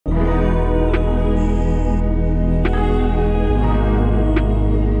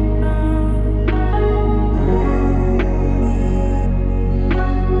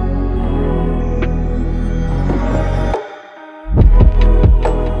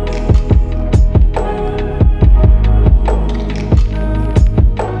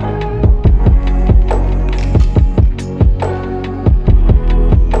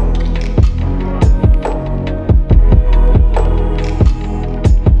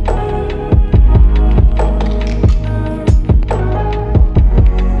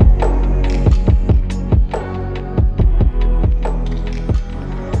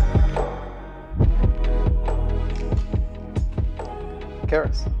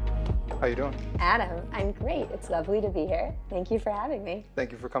How you doing? Adam, I'm great. It's lovely to be here. Thank you for having me.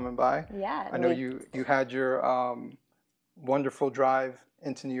 Thank you for coming by. Yeah. I know you had your wonderful drive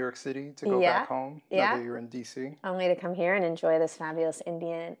into New York City to go back home. Now that you're in DC. Only to come here and enjoy this fabulous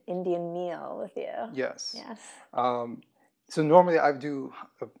Indian meal with you. Yes. Yes. So normally I do,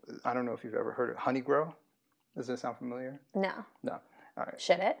 I don't know if you've ever heard of honey grow. Does that sound familiar? No. No. All right.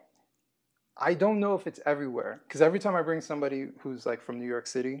 Should it? I don't know if it's everywhere, because every time I bring somebody who's like from New York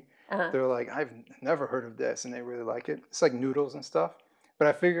City, they're like, I've never heard of this, and they really like it. It's like noodles and stuff. But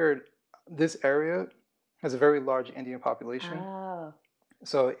I figured this area has a very large Indian population. Oh.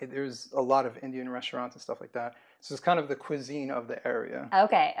 So there's a lot of Indian restaurants and stuff like that. So it's kind of the cuisine of the area.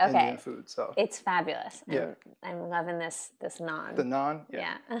 Okay. Indian food. So it's fabulous. Yeah. I'm loving this naan. The naan?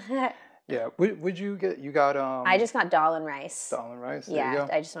 Yeah. Yeah. Would you get, you got... I just got dal and rice. Dal and rice? There Yeah, you go.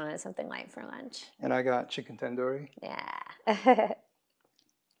 I just wanted something light for lunch. And I got chicken tandoori. Yeah.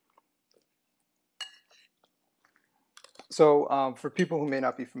 So for people who may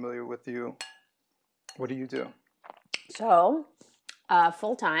not be familiar with you, what do you do? So,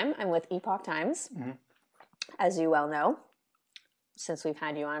 full-time, I'm with Epoch Times, as you well know, since we've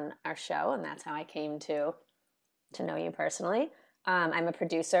had you on our show, and that's how I came to know you personally. I'm a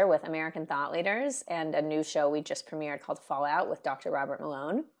producer with American Thought Leaders and a new show we just premiered called Fallout with Dr. Robert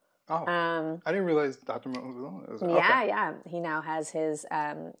Malone. Oh, I didn't realize Dr. Malone was... Yeah, yeah. He now has his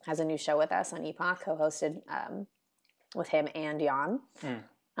has a new show with us on Epoch, co-hosted with him and Jan.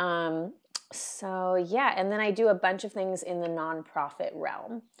 So yeah, and then I do a bunch of things in the nonprofit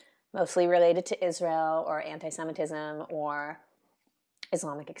realm, mostly related to Israel or anti-Semitism or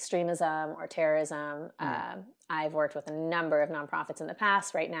Islamic extremism or terrorism. I've worked with a number of nonprofits in the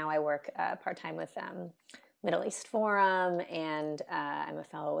past. Right now I work part-time with Middle East Forum, and I'm a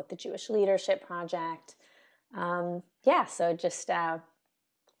fellow with the Jewish Leadership Project. So just, I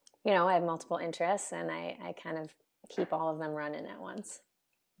have multiple interests, and I kind of keep all of them running at once.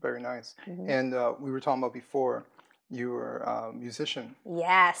 Very nice. And we were talking about before, you were a musician.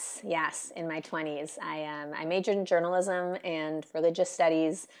 Yes, in my 20s. I majored in journalism and religious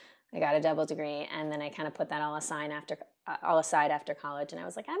studies. I got a double degree, and then I kind of put that all aside after college, and I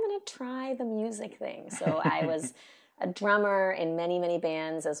was like, I'm going to try the music thing. So I was a drummer in many, many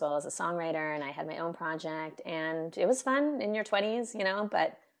bands, as well as a songwriter, and I had my own project, and it was fun in your 20s,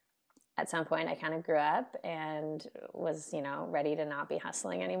 but at some point I kind of grew up and was, ready to not be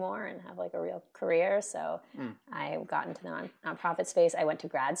hustling anymore and have like a real career. So I got into the nonprofit space. I went to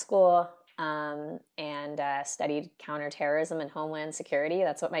grad school and studied counterterrorism and homeland security.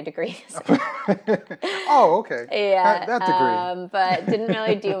 That's what my degree is. Oh, okay. Yeah. That degree. But didn't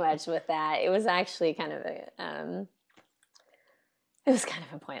really do much with that. It was actually kind of a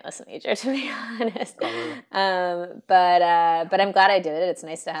pointless major, to be honest. Oh, really? But I'm glad I did it. It's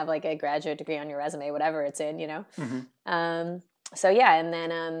nice to have like a graduate degree on your resume, whatever it's in, So yeah, and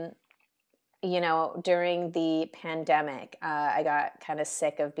then during the pandemic, I got kind of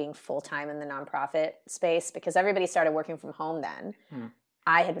sick of being full-time in the nonprofit space because everybody started working from home then.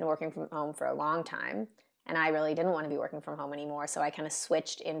 I had been working from home for a long time, and I really didn't want to be working from home anymore. So I kind of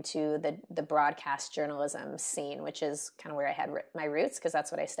switched into the broadcast journalism scene, which is kind of where I had my roots because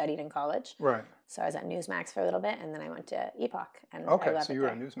that's what I studied in college. Right. So I was at Newsmax for a little bit, and then I went to Epoch. And okay, so you were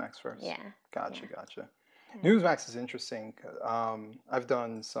at Newsmax first. Yeah. Gotcha. Yeah. Newsmax is interesting. I've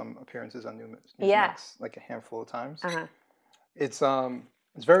done some appearances on Newsmax like a handful of times. It's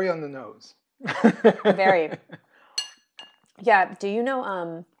very on the nose. Very. Yeah. Do you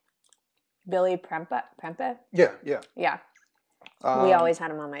know Billy Prempe? Yeah. Yeah. We always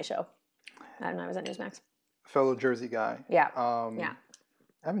had him on my show. I was at Newsmax. Fellow Jersey guy. Yeah. Yeah.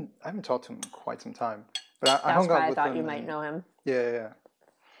 I haven't talked to him in quite some time, but I hung out with him. I thought you might know him. Yeah.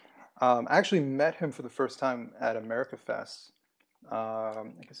 I actually met him for the first time at America Fest. I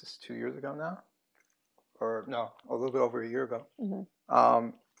guess it's 2 years ago now, or no, a little bit over a year ago.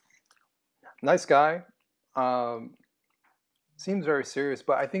 Nice guy. Seems very serious,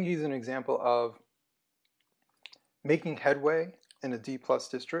 but I think he's an example of making headway in a D+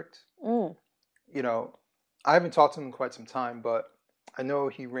 district. I haven't talked to him in quite some time, but I know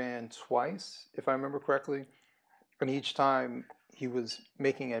he ran twice, if I remember correctly, and each time he was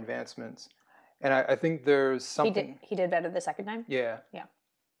making advancements. And I think there's something... He did better the second time? Yeah. Yeah.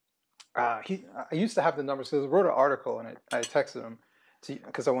 I used to have the numbers, because I wrote an article, and I texted him,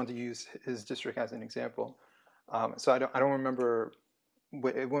 because I wanted to use his district as an example. So I don't remember...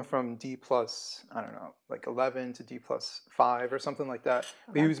 It went from D+, I don't know, like 11 to D+ 5 or something like that.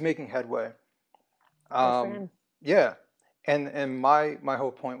 Okay. But he was making headway. Good for him. Yeah. And my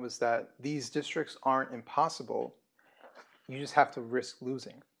whole point was that these districts aren't impossible. You just have to risk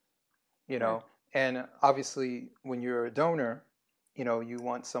losing. you know. And obviously, when you're a donor, you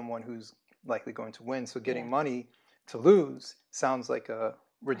want someone who's likely going to win. So getting money to lose sounds like a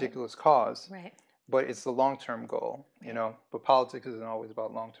ridiculous cause, Right. but it's the long-term goal, But politics isn't always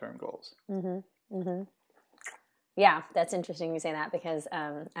about long-term goals. Mm-hmm. Mm-hmm. Yeah, that's interesting you say that because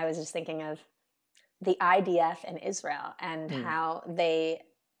I was just thinking of the IDF and Israel and how they,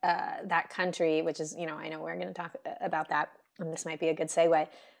 that country, which is, I know we're going to talk about that, and this might be a good segue,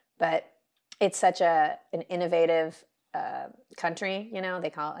 but it's such an innovative country, they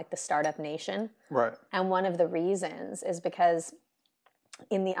call it like the startup nation. Right. And one of the reasons is because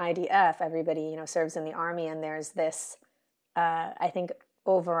in the IDF, everybody, serves in the army, and there's this, I think,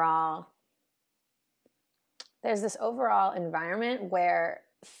 there's this overall environment where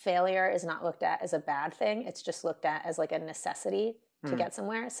failure is not looked at as a bad thing. It's just looked at as like a necessity to get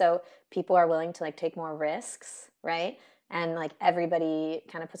somewhere. So people are willing to like take more risks, right? And like everybody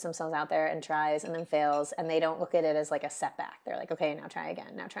kind of puts themselves out there and tries and then fails, and they don't look at it as like a setback. They're like, okay, now try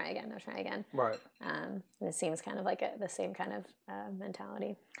again, now try again, now try again. Right. And it seems kind of like the same kind of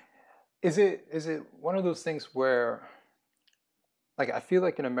mentality. Is it one of those things where, like, I feel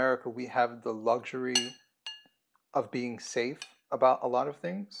like in America we have the luxury of being safe about a lot of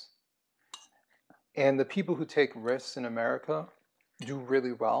things, and the people who take risks in America do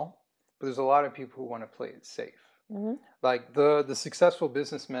really well, but there's a lot of people who want to play it safe. Mm-hmm. Like the successful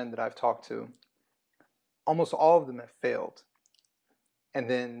businessmen that I've talked to, almost all of them have failed, and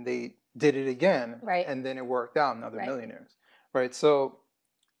then they did it again, right? And then it worked out, and now they're millionaires, right? So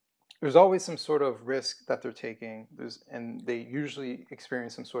there's always some sort of risk that they're taking, and they usually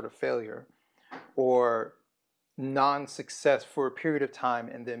experience some sort of failure or non-success for a period of time,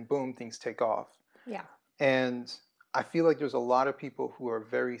 and then boom, things take off. Yeah. And I feel like there's a lot of people who are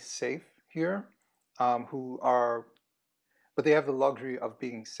very safe here, but they have the luxury of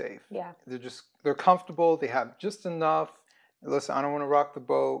being safe. Yeah. They're comfortable. They have just enough. Listen, I don't want to rock the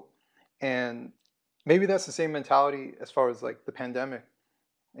boat. And maybe that's the same mentality as far as like the pandemic.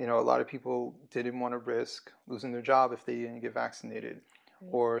 A lot of people didn't want to risk losing their job if they didn't get vaccinated,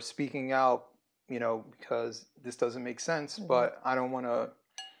 or speaking out, because this doesn't make sense, but I don't want to,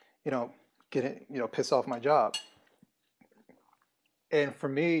 get it, piss off my job. And for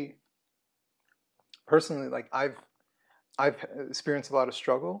me, personally, like I've experienced a lot of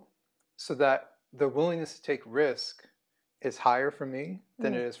struggle, so that the willingness to take risk is higher for me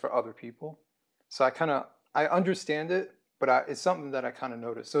than it is for other people. So I understand it, but it's something that I kind of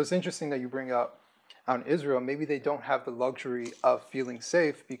noticed. So it's interesting that you bring up out in Israel, maybe they don't have the luxury of feeling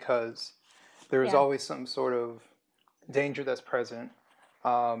safe because there is always some sort of danger that's present.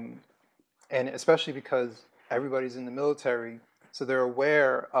 And especially because everybody's in the military, so they're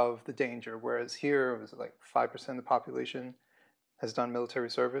aware of the danger. Whereas here, it was like 5% of the population has done military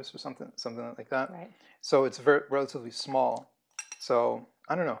service or something like that. Right. So it's relatively small. So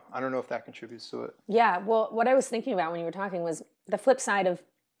I don't know. I don't know if that contributes to it. Yeah. Well, what I was thinking about when you were talking was the flip side of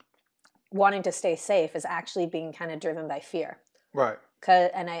wanting to stay safe is actually being kind of driven by fear. Right.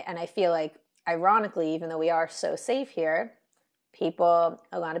 And I feel like, ironically, even though we are so safe here, a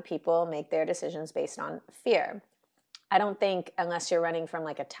lot of people make their decisions based on fear. I don't think, unless you're running from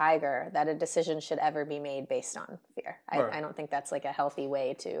like a tiger, that a decision should ever be made based on fear. I don't think that's like a healthy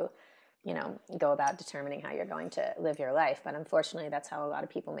way to, go about determining how you're going to live your life. But unfortunately, that's how a lot of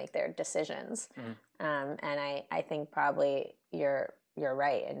people make their decisions. And I think probably you're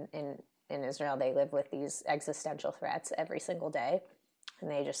right. In Israel, they live with these existential threats every single day, and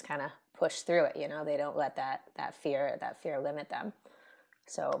they just kind of push through it. They don't let that fear limit them.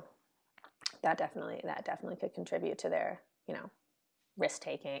 So that definitely could contribute to their risk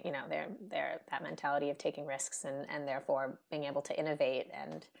taking, their that mentality of taking risks and therefore being able to innovate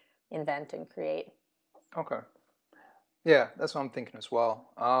and invent and create. Okay. Yeah, that's what I'm thinking as well.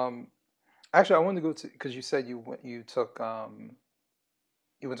 Actually, I wanted to go to, because you said you went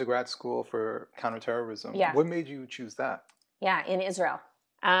to grad school for counterterrorism. Yeah. What made you choose that? Yeah, in Israel.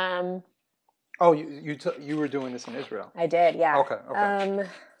 Oh, you were doing this in Israel? I did, yeah. Okay.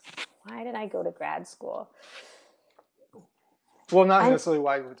 Why did I go to grad school? Well, not necessarily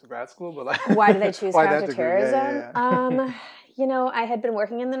why you went to grad school, but like why did I choose counterterrorism? Yeah. I had been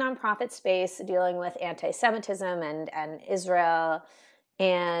working in the nonprofit space dealing with anti-Semitism and Israel,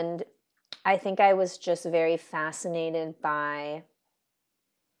 and I think I was just very fascinated by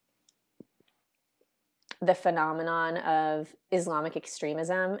the phenomenon of Islamic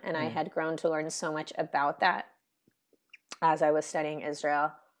extremism, and I had grown to learn so much about that as I was studying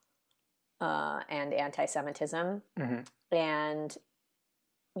Israel and anti-Semitism. And,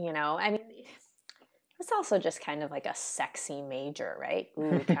 It's also just kind of like a sexy major, right?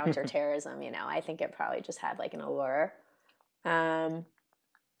 Ooh, counterterrorism, I think it probably just had like an allure.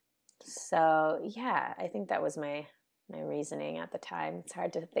 So yeah, I think that was my reasoning at the time. It's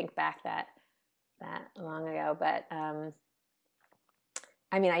hard to think back that long ago, but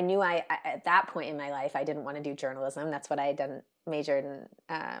I mean, I knew at that point in my life, I didn't want to do journalism. That's what I had majored in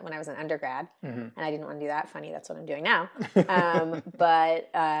when I was an undergrad, and I didn't want to do that. Funny, that's what I'm doing now. But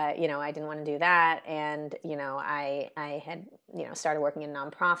I didn't want to do that, and I had started working in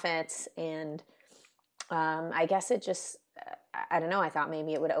nonprofits, and I guess it just I don't know. I thought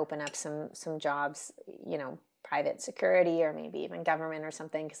maybe it would open up some jobs, private security or maybe even government or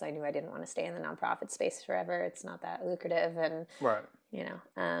something, because I knew I didn't want to stay in the nonprofit space forever. It's not that lucrative, and Right.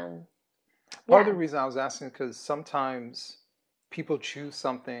 Part of the reason I was asking is because sometimes people choose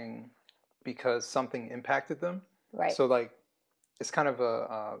something because something impacted them. Right. So like, it's kind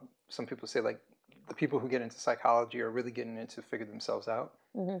of some people say like the people who get into psychology are really getting into figure themselves out,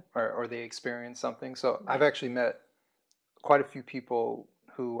 or they experience something. So I've actually met quite a few people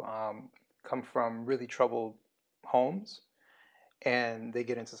who come from really troubled homes, and they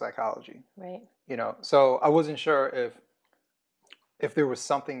get into psychology. Right. So I wasn't sure if there was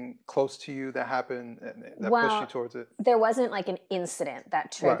something close to you that happened that pushed you towards it. There wasn't like an incident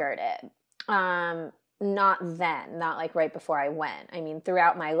that triggered it. Not then, not like right before I went. I mean,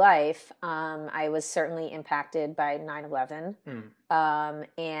 throughout my life, I was certainly impacted by 9/11.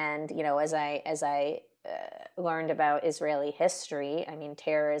 And, as I learned about Israeli history, I mean,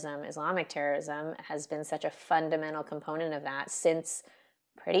 terrorism, Islamic terrorism has been such a fundamental component of that since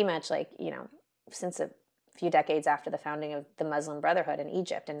pretty much since a few decades after the founding of the Muslim Brotherhood in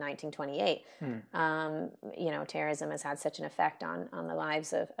Egypt in 1928. Terrorism has had such an effect on the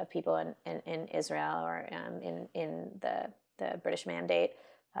lives of people in Israel, or in the British Mandate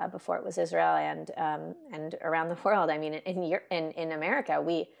before it was Israel, and around the world. I mean, in America,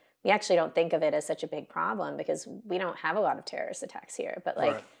 we actually don't think of it as such a big problem because we don't have a lot of terrorist attacks here.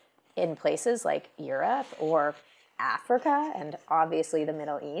 But in places like Europe or Africa and obviously the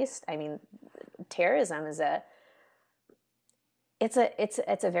Middle East, I mean, terrorism is it's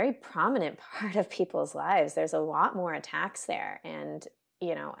a very prominent part of people's lives. There's a lot more attacks there, and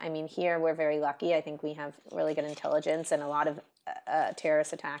I mean, here we're very lucky. I think we have really good intelligence, and a lot of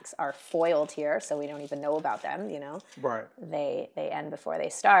terrorist attacks are foiled here, so we don't even know about them. Right? They end before they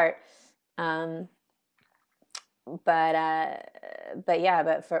start. But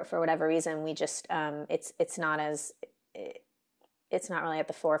for whatever reason, we just it's not really at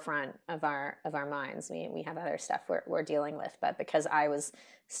the forefront of our minds. We have other stuff we're dealing with, but because I was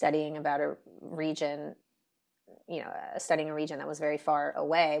studying about a region that was very far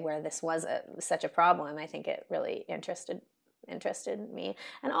away where this was such a problem, I think it really interested me.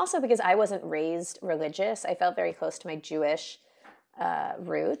 And also because I wasn't raised religious, I felt very close to my Jewish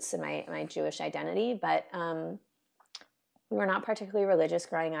roots and my Jewish identity, but we were not particularly religious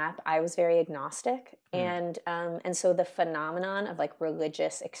growing up. I was very agnostic, and so the phenomenon of like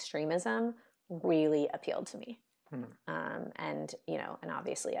religious extremism really appealed to me. And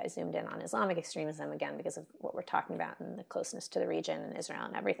obviously I zoomed in on Islamic extremism again because of what we're talking about and the closeness to the region and Israel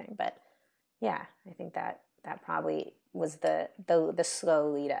and everything. But yeah, I think that probably was the slow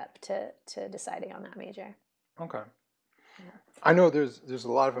lead up to deciding on that major. Okay. Yeah. I know there's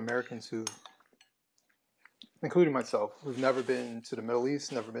a lot of Americans who, including myself, who've never been to the Middle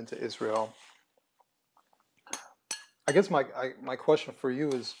East, never been to Israel. I guess my question for you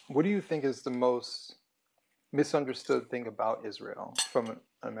is, what do you think is the most misunderstood thing about Israel from an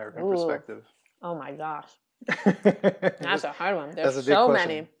American perspective? Oh my gosh. That's a hard one. There's so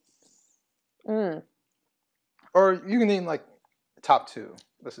many. Or you can name like top two,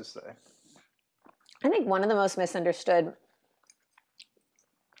 let's just say. I think one of the most misunderstood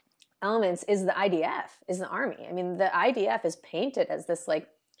elements is the IDF, is the army. I mean, the IDF is painted as this like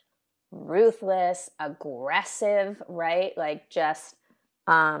ruthless, aggressive, right? Like just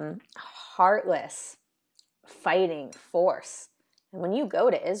heartless fighting force. And when you go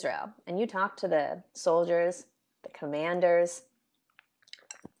to Israel and you talk to the soldiers, the commanders,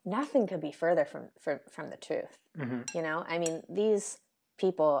 nothing could be further from the truth. I mean, these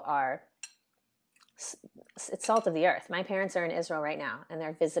people are, it's salt of the earth. My parents are in Israel right now, and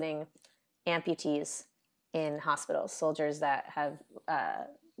they're visiting amputees in hospitals, soldiers that have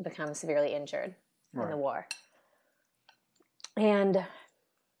become severely injured in the war. And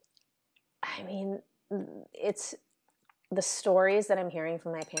I mean, it's the stories that I'm hearing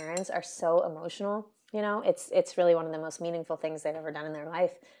from my parents are so emotional. It's really one of the most meaningful things they've ever done in their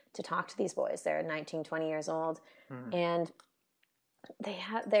life to talk to these boys. They're 19, 20 years old. And they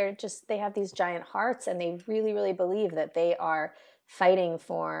have these giant hearts, and they really, really believe that they are fighting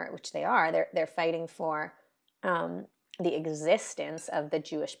for, which they are, they're fighting for the existence of the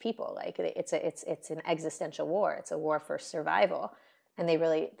Jewish people. Like it's an existential war. It's a war for survival, and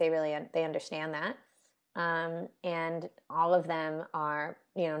they understand that. And all of them are,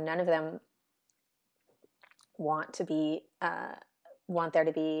 none of them want there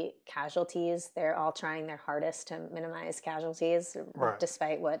to be casualties. They're all trying their hardest to minimize casualties, Right.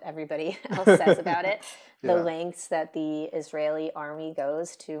 despite what everybody else says about it. The Yeah. lengths that the Israeli army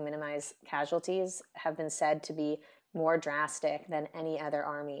goes to minimize casualties have been said to be more drastic than any other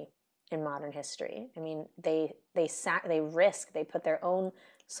army in modern history. I mean, they put their own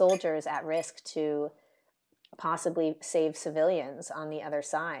soldiers at risk to possibly save civilians on the other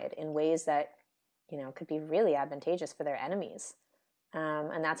side in ways that could be really advantageous for their enemies.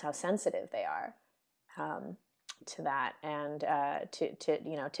 And that's how sensitive they are to that, and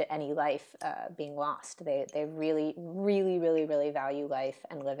to any life being lost. They really, really, really, really value life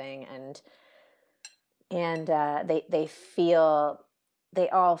and living, and they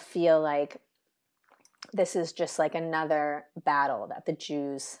all feel like this is just like another battle that the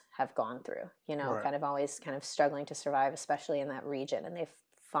Jews have gone through. Right. Kind of always kind of struggling to survive, especially in that region, and they've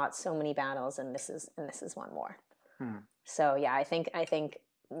fought so many battles, and this is one more. So yeah, I think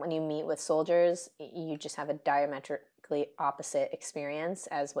when you meet with soldiers, you just have a diametrically opposite experience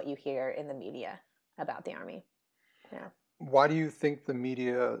as what you hear in the media about the army. Yeah. Why do you think the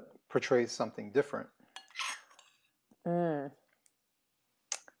media portrays something different? Well,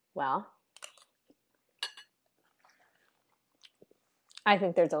 I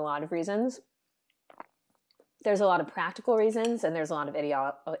think there's a lot of reasons. There's a lot of practical reasons, and there's a lot of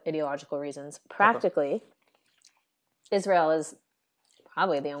ideological reasons. Practically, okay. Israel is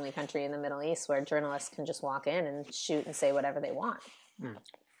probably the only country in the Middle East where journalists can just walk in and shoot and say whatever they want.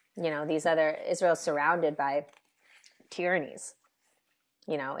 Israel's surrounded by tyrannies.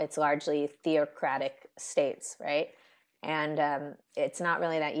 It's largely theocratic states, right? And it's not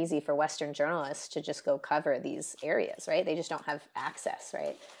really that easy for Western journalists to just go cover these areas, right? They just don't have access,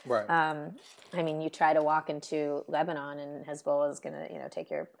 right? Right. I mean, you try to walk into Lebanon and Hezbollah is going to, take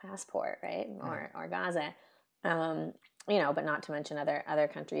your passport, right? Or Gaza. But not to mention other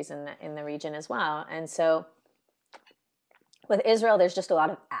countries in the region as well. And so with Israel, there's just a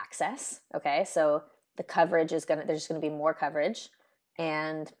lot of access. Okay, so the coverage there's just going to be more coverage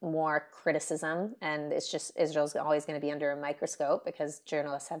and more criticism, and it's just Israel's always going to be under a microscope because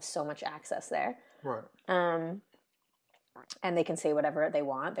journalists have so much access there. Right. And they can say whatever they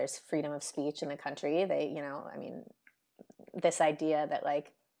want. There's freedom of speech in the country. This idea that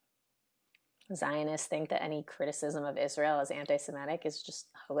like Zionists think that any criticism of Israel is anti-Semitic is just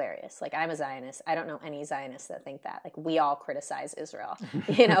hilarious. Like, I'm a Zionist. I don't know any Zionists that think that. Like, we all criticize Israel.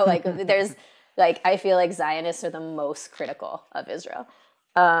 There's like, I feel like Zionists are the most critical of Israel.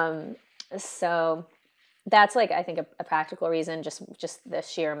 So that's like, I think a practical reason, just the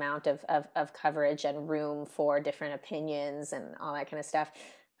sheer amount of coverage and room for different opinions and all that kind of stuff.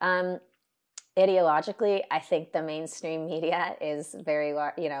 Ideologically, I think the mainstream media is very,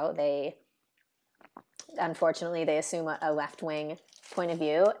 unfortunately, they assume a left-wing point of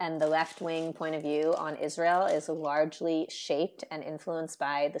view, and the left-wing point of view on Israel is largely shaped and influenced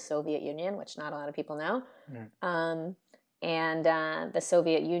by the Soviet Union, which not a lot of people know. The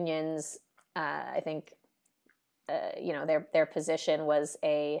Soviet Union's, I think, their position was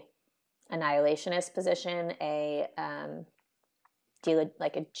a annihilationist position,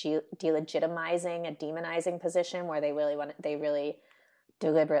 delegitimizing, a demonizing position, where they really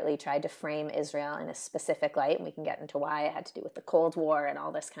deliberately tried to frame Israel in a specific light, and we can get into why. It had to do with the Cold War and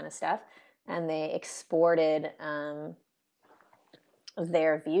all this kind of stuff. And they exported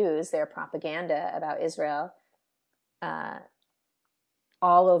their views, their propaganda about Israel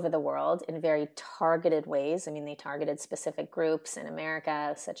all over the world in very targeted ways. I mean, they targeted specific groups in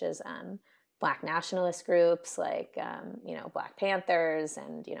America, such as Black nationalist groups like Black Panthers,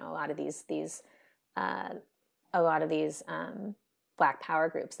 and a lot of these Black power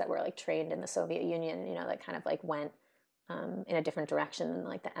groups that were like trained in the Soviet Union, that kind of like went in a different direction than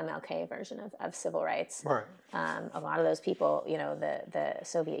like the MLK version of civil rights. Right. A lot of those people, the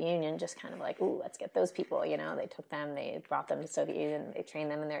Soviet Union just kind of like, ooh, let's get those people. They took them, they brought them to the Soviet Union, they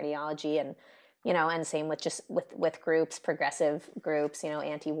trained them in their ideology, and and same with groups, progressive groups,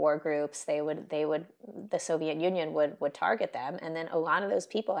 anti-war groups. The Soviet Union would target them, and then a lot of those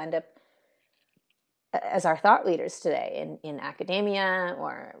people end up as our thought leaders today in academia,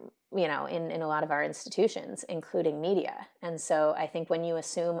 or in a lot of our institutions, including media. And so I think when you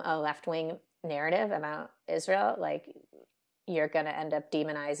assume a left-wing narrative about Israel, like, you're going to end up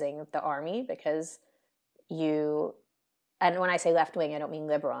demonizing the army because you, and when I say left wing, I don't mean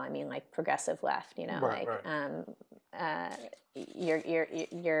liberal. I mean like progressive left. You know, Right,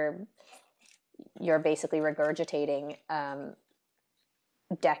 you're basically regurgitating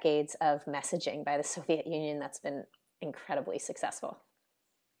decades of messaging by the Soviet Union that's been incredibly successful.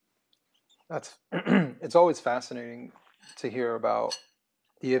 That's it's always fascinating to hear about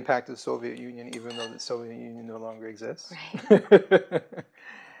the impact of the Soviet Union, even though the Soviet Union no longer exists. Right.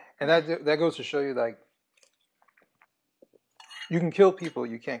 And that goes to show you, like, you can kill people,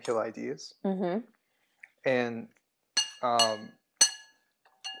 you can't kill ideas. Mm-hmm. And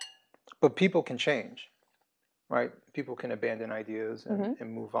but people can change, right? People can abandon ideas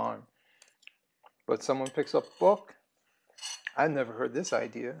and move on. But someone picks up a book, I've never heard this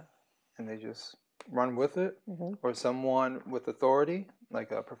idea, and they just run with it. Mm-hmm. Or someone with authority,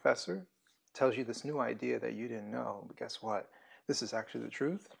 like a professor, tells you this new idea that you didn't know. But guess what? This is actually the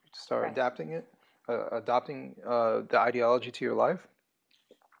truth. Start adopting the ideology to your life,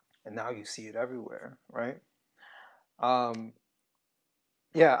 and now you see it everywhere, right?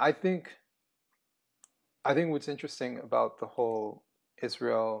 Yeah, I think what's interesting about the whole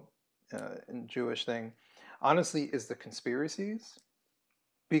Israel and Jewish thing, honestly, is the conspiracies,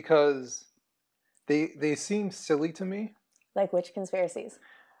 because they seem silly to me. Like which conspiracies?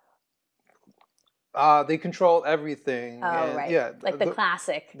 They control everything. Oh, and, right. Yeah, like the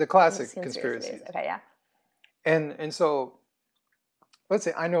classic conspiracies. Okay, yeah. And so, let's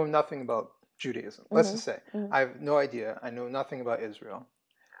say I know nothing about Judaism. Let's just say I have no idea. I know nothing about Israel.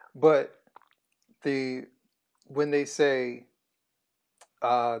 But when they say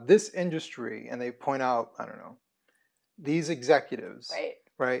this industry, and they point out, I don't know, these executives,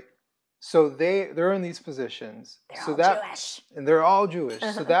 right? So they're in these positions. They're all Jewish. And they're all Jewish.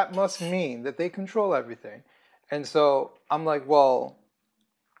 So that must mean that they control everything. And so I'm like, well,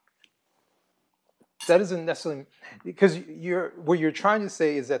 that isn't necessarily, because what you're trying to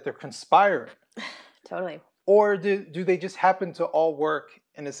say is that they're conspiring. Totally. Or do they just happen to all work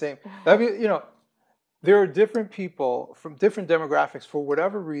in the same? There are different people from different demographics, for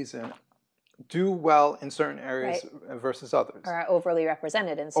whatever reason, do well in certain areas versus others. Or are overly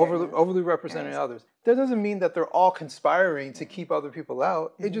represented in certain overly represented in others. That doesn't mean that they're all conspiring to keep other people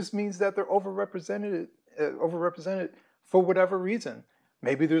out. It just means that they're overrepresented for whatever reason.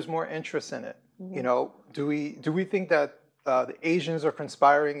 Maybe there's more interest in it. You know, do we think that the Asians are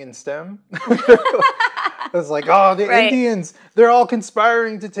conspiring in STEM? It's like, oh, the Indians, they're all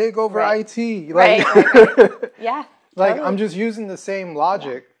conspiring to take over IT. Like, Yeah. Like, totally. I'm just using the same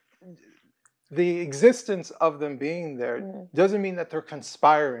logic. Yeah. The existence of them being there doesn't mean that they're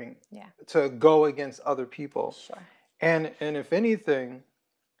conspiring to go against other people. Sure. And if anything,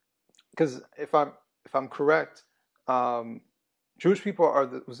 because if I'm correct, Jewish people are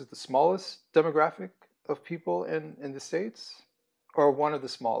was it the smallest demographic of people in the States, or one of the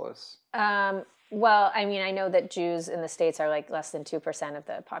smallest? Well, I mean, I know that Jews in the States are like less than 2% of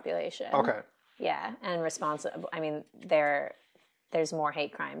the population. Okay. Yeah, and responsible. I mean, there's more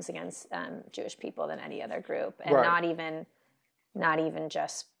hate crimes against Jewish people than any other group, and not even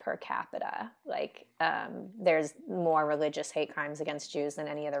just per capita. Like, there's more religious hate crimes against Jews than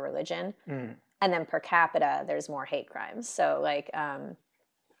any other religion, and then per capita, there's more hate crimes. So, like,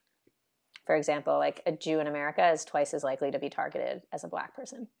 for example, like a Jew in America is twice as likely to be targeted as a black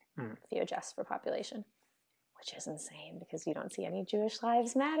person if you adjust for population, which is insane because you don't see any Jewish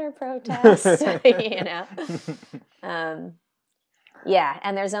Lives Matter protests, you know? Yeah,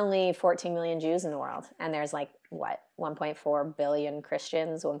 and there's only 14 million Jews in the world, and there's like, 1.4 billion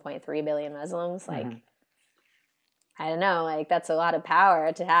Christians, 1.3 billion Muslims, like, I don't know, like that's a lot of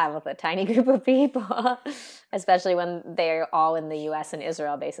power to have with a tiny group of people, especially when they're all in the U.S. and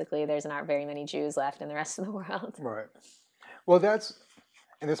Israel, basically. There's not very many Jews left in the rest of the world. Right. Well,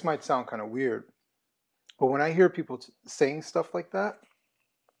 and this might sound kind of weird, but when I hear people saying stuff like that,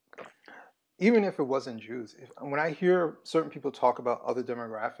 even if it wasn't Jews, when I hear certain people talk about other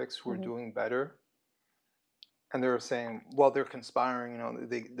demographics who are doing better, and they're saying, well, they're conspiring, you know,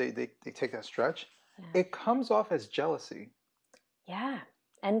 they take that stretch, it comes off as jealousy. Yeah,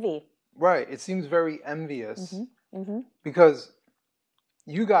 envy. Right. It seems very envious because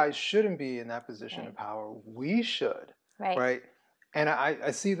you guys shouldn't be in that position of power. We should. Right. And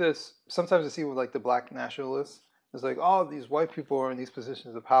I see this, sometimes I see with like the black nationalists, it's like, oh, these white people are in these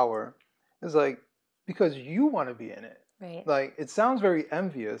positions of power. It's like, because you want to be in it. Right. Like, it sounds very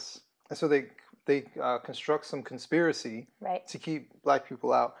envious. And so they construct some conspiracy to keep black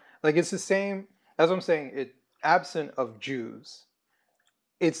people out. Like, it's the same, as I'm saying, absent of Jews,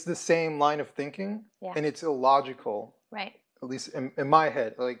 it's the same line of thinking, and it's illogical at least in my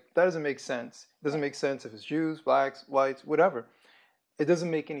head, like that doesn't make sense. It doesn't make sense if it's Jews, blacks, whites, whatever. It doesn't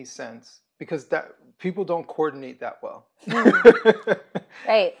make any sense because that people don't coordinate that well.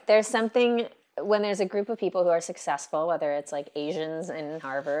 Right. There's something when there's a group of people who are successful, whether it's like Asians in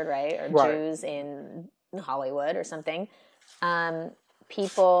Harvard, right, or Right. Jews in Hollywood or something,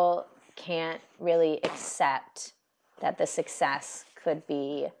 people can't really accept that the success could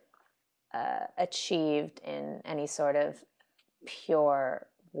be achieved in any sort of pure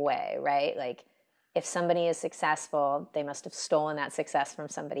way, right? Like if somebody is successful, they must have stolen that success from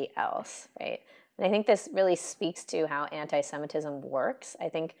somebody else, right? And I think this really speaks to how anti-Semitism works. I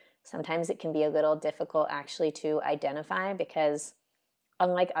think sometimes it can be a little difficult actually to identify because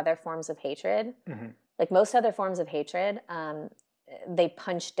unlike other forms of hatred, like most other forms of hatred, they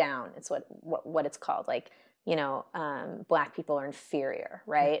punch down. It's what it's called. Like, you know, black people are inferior,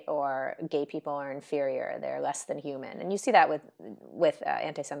 right? Or gay people are inferior. They're less than human. And you see that with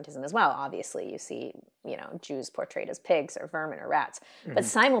anti-Semitism as well. Obviously, you see, you know, Jews portrayed as pigs or vermin or rats. But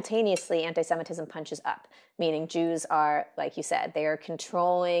simultaneously, anti-Semitism punches up, meaning Jews are, like you said, they are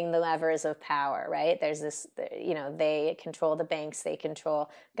controlling the levers of power, right? There's this, you know, they control the banks, they control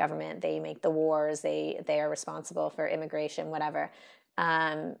government, they make the wars, they are responsible for immigration, whatever.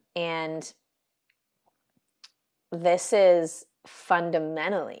 And this is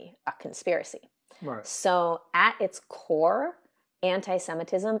fundamentally a conspiracy. Right. So at its core,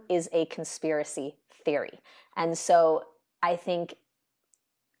 anti-Semitism is a conspiracy theory. And so I think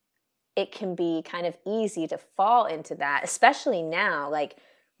it can be kind of easy to fall into that, especially now, like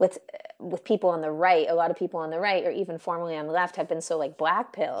with people on the right. A lot of people on the right or even formerly on the left have been so like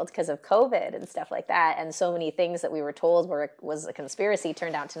black-pilled because of COVID and stuff like that. And so many things that we were told was a conspiracy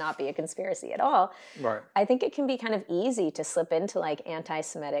turned out to not be a conspiracy at all. Right. I think it can be kind of easy to slip into like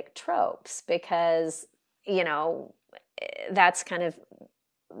anti-Semitic tropes because, you know, that's kind of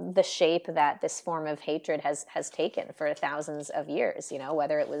the shape that this form of hatred has taken for thousands of years, you know,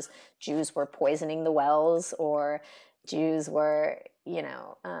 whether it was Jews were poisoning the wells or Jews were, you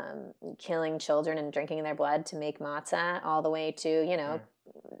know, killing children and drinking their blood to make matzah, all the way to, you know,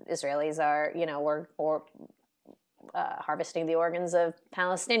 Israelis are, you know, or harvesting the organs of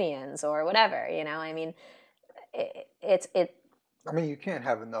Palestinians or whatever, you know. I mean, I mean, you can't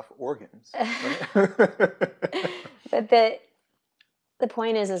have enough organs. But the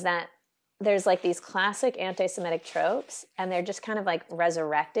point is that there's like these classic anti-Semitic tropes, and they're just kind of like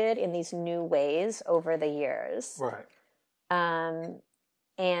resurrected in these new ways over the years. Right.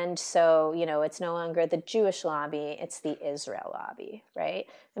 And so, you know, it's no longer the Jewish lobby, it's the Israel lobby, right?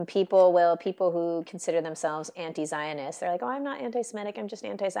 And people who consider themselves anti-Zionist, they're like, oh, I'm not anti-Semitic, I'm just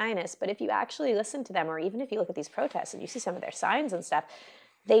anti-Zionist. But if you actually listen to them, or even if you look at these protests and you see some of their signs and stuff,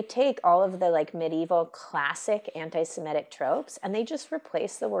 they take all of the like medieval classic anti-Semitic tropes and they just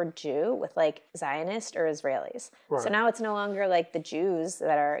replace the word Jew with like Zionist or Israelis. Right. So now it's no longer like the Jews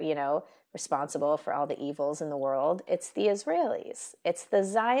that are, you know, responsible for all the evils in the world. It's the Israelis. It's the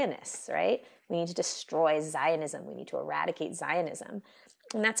Zionists, right? We need to destroy Zionism. We need to eradicate Zionism.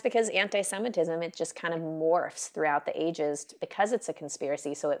 And that's because anti-Semitism, it just kind of morphs throughout the ages because it's a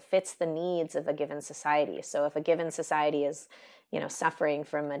conspiracy. So it fits the needs of a given society. So if a given society is, you know, suffering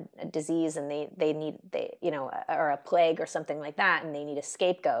from a disease and they need, you know, or a plague or something like that, and they need a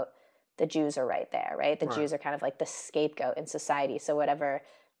scapegoat, the Jews are right there, right? The Jews are kind of like the scapegoat in society. So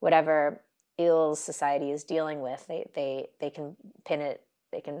whatever ills society is dealing with, they can pin it,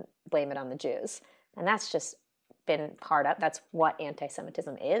 they can blame it on the Jews. And that's just been part of, that's what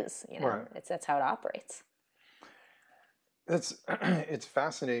anti-Semitism is, you know. Right. That's how it operates. It's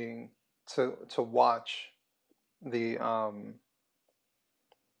fascinating to watch the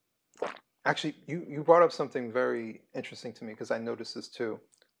actually you brought up something very interesting to me because I noticed this too.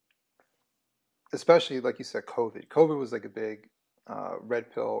 Especially like you said, COVID was like a big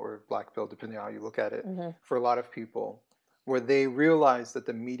red pill or black pill, depending on how you look at it, for a lot of people, where they realize that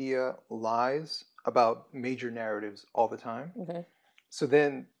the media lies about major narratives all the time. So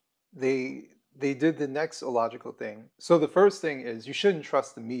then they did the next illogical thing. So the first thing is you shouldn't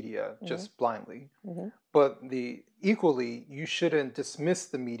trust the media just blindly, but equally you shouldn't dismiss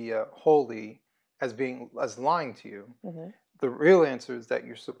the media wholly as lying to you. The real answer is that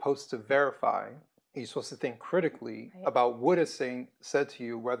you're supposed to verify. You're supposed to think critically about what is said to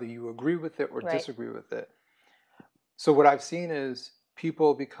you, whether you agree with it or disagree with it. So what I've seen is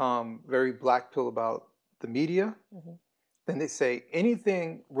people become very black pill about the media. Then they say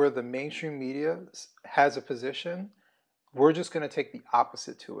anything where the mainstream media has a position, we're just going to take the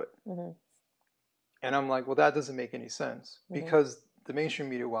opposite to it. And I'm like, well, that doesn't make any sense because the mainstream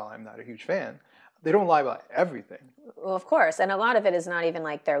media, while I'm not a huge fan, they don't lie about everything. Well, of course. And a lot of it is not even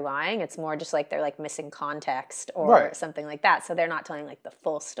like they're lying. It's more just like they're like missing context or Right. something like that. So they're not telling like the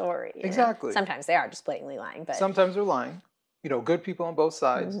full story. You know? Exactly. Sometimes they are just blatantly lying, but Sometimes they're lying. Good people on both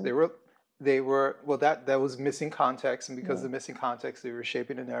sides. Mhm. They were well, that was missing context, and because of the missing context, they were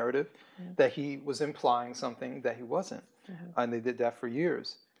shaping a narrative that he was implying something that he wasn't. And they did that for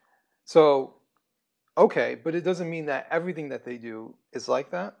years. So, okay, but it doesn't mean that everything that they do is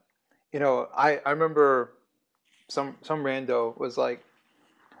like that. I remember some rando was like,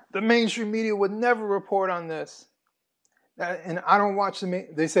 the mainstream media would never report on this. And I don't watch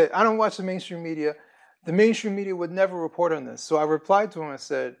they said, I don't watch the mainstream media. The mainstream media would never report on this. So I replied to him and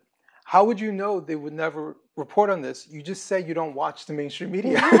said, how would you know they would never report on this? You just said you don't watch the mainstream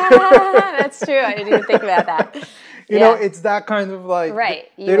media. That's true. I didn't even think about that. It's that kind of like,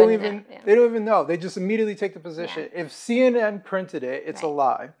 right. They don't even know. They just immediately take the position. Yeah. If CNN printed it, it's right. a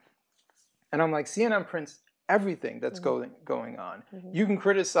lie. And I'm like, CNN prints everything that's going on. You can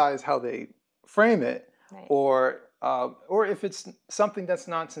criticize how they frame it, right. or if it's something that's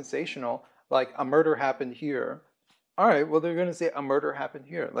non-sensational, like a murder happened here. All right, well, they're going to say a murder happened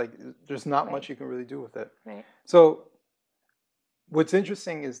here. Like, there's not right. much you can really do with it. Right. So what's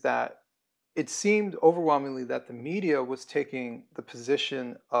interesting is that it seemed overwhelmingly that the media was taking the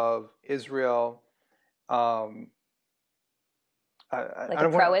position of Israel. Like a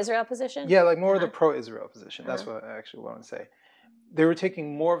pro-Israel position? Yeah, like more of the pro-Israel position. That's what I actually want to say. They were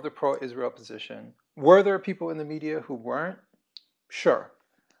taking more of the pro-Israel position. Were there people in the media who weren't? Sure.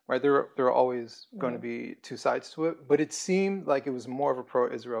 Right? There are always going to be two sides to it. But it seemed like it was more of a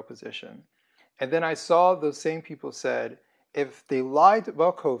pro-Israel position. And then I saw those same people said, if they lied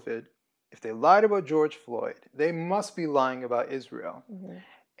about COVID, if they lied about George Floyd, they must be lying about Israel.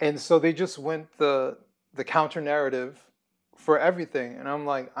 And so they just went the counter narrative for everything. And I'm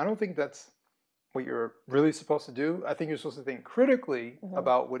like, I don't think that's what you're really supposed to do. I think you're supposed to think critically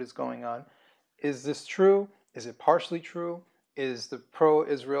about what is going on. Is this true? Is it partially true? Is the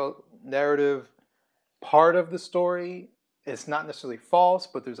pro-Israel narrative part of the story? It's not necessarily false,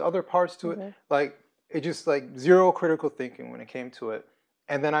 but there's other parts to it. Like, it just like zero critical thinking when it came to it.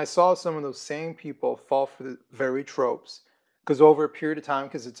 And then I saw some of those same people fall for the very tropes, because over a period of time,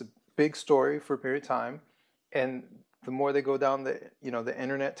 because it's a big story for a period of time, and the more they go down the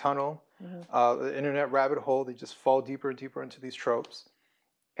internet tunnel, the internet rabbit hole, they just fall deeper and deeper into these tropes.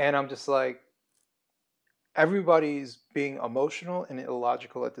 And I'm just like, everybody's being emotional and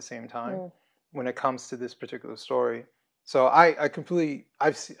illogical at the same time when it comes to this particular story. So I've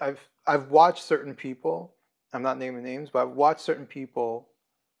watched certain people, I'm not naming names, but I've watched certain people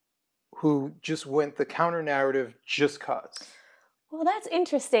who just went the counter narrative just cause. Well, that's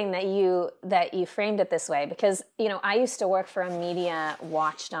interesting that you framed it this way, because I used to work for a media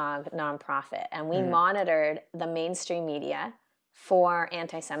watchdog nonprofit, and we monitored the mainstream media for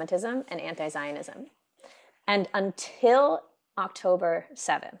anti-Semitism and anti-Zionism. And until October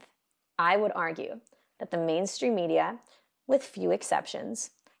 7th, I would argue that the mainstream media, with few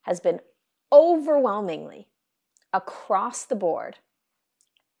exceptions, has been overwhelmingly across the board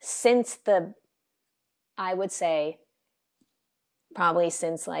since I would say, probably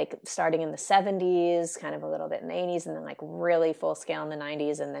since like starting in the 70s, kind of a little bit in the 80s, and then like really full scale in the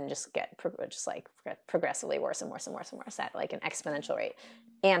 90s, and then just get progressively worse and worse and worse and worse at like an exponential rate.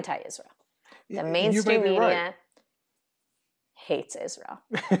 Anti-Israel. The mainstream media hates Israel.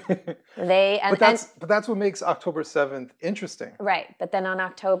 But that's what makes October 7th interesting. Right. But then on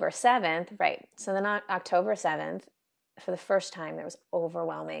October 7th, right. So then on October 7th, for the first time, there was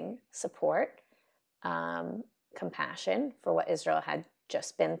overwhelming support, compassion for what Israel had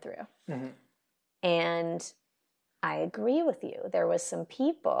just been through. And I agree with you. There was some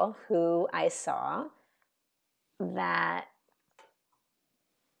people who I saw that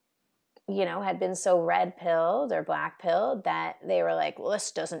had been so red-pilled or black-pilled that they were like, well,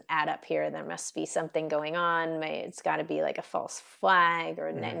 this doesn't add up here. There must be something going on. It's got to be like a false flag,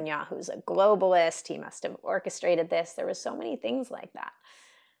 or Netanyahu's a globalist. He must have orchestrated this. There were so many things like that.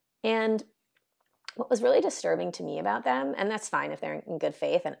 And what was really disturbing to me about them, and that's fine if they're in good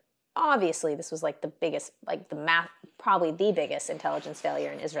faith, and obviously this was like the biggest, like probably the biggest intelligence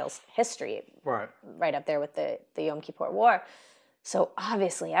failure in Israel's history. Right up there with the Yom Kippur War. So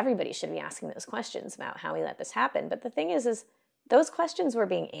obviously everybody should be asking those questions about how we let this happen. But the thing is those questions were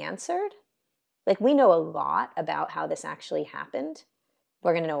being answered. Like, we know a lot about how this actually happened.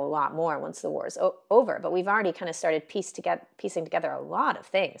 We're going to know a lot more once the war is over. But we've already kind of started piecing together a lot of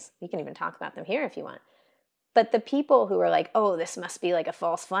things. We can even talk about them here if you want. But the people who were like, oh, this must be like a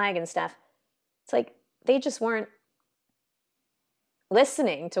false flag and stuff, it's like they just weren't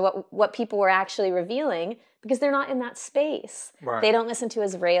listening to what people were actually revealing because they're not in that space. Right. They don't listen to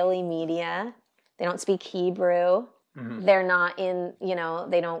Israeli media. They don't speak Hebrew. Mm-hmm. They're not in,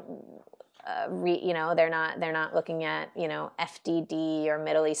 they don't they're not looking at, FDD or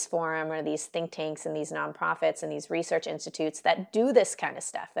Middle East Forum or these think tanks and these nonprofits and these research institutes that do this kind of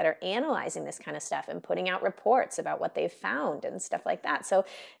stuff, that are analyzing this kind of stuff and putting out reports about what they've found and stuff like that. So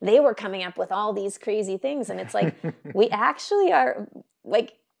they were coming up with all these crazy things. And it's like, we actually are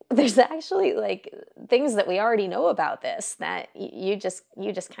like, there's actually like things that we already know about this that you just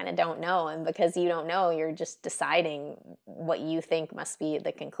kind of don't know. And because you don't know, you're just deciding what you think must be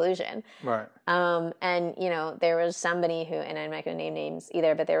the conclusion. Right. And, there was somebody who, and I'm not going to name names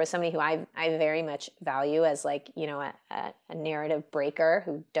either, but there was somebody who I very much value as like, a narrative breaker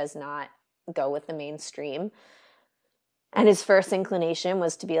who does not go with the mainstream. And his first inclination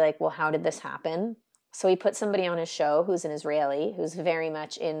was to be like, well, how did this happen? So he put somebody on his show who's an Israeli, who's very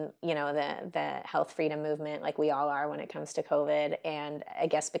much in, the health freedom movement, like we all are when it comes to COVID. And I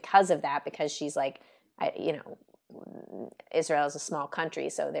guess because of that, because she's like, Israel is a small country,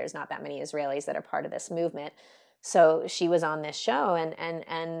 so there's not that many Israelis that are part of this movement. So she was on this show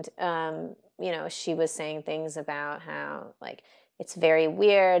and she was saying things about how like it's very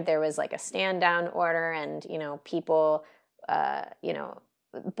weird. There was like a stand down order and, people,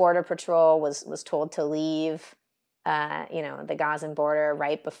 Border Patrol was told to leave, the Gazan border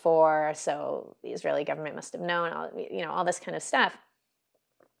right before. So the Israeli government must have known, all this kind of stuff.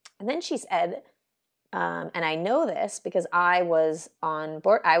 And then she said, and I know this because I was on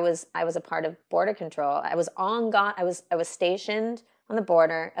board. I was a part of border control. I was stationed on the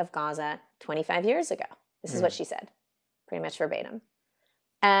border of Gaza 25 years ago. This is what she said, pretty much verbatim.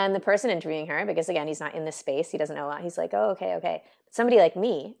 And the person interviewing her, because again, he's not in this space, he doesn't know a lot. He's like, oh, okay. But somebody like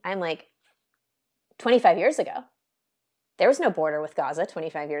me, I'm like, 25 years ago, there was no border with Gaza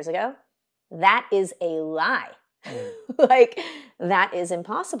 25 years ago. That is a lie. Like, that is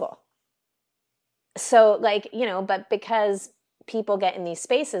impossible. So like, but because people get in these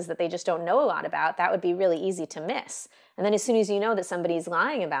spaces that they just don't know a lot about, that would be really easy to miss. And then as soon as you know that somebody's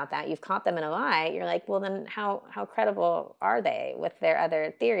lying about that, you've caught them in a lie, you're like, well, then how credible are they with their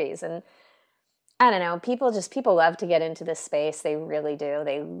other theories? And I don't know, people love to get into this space. They really do.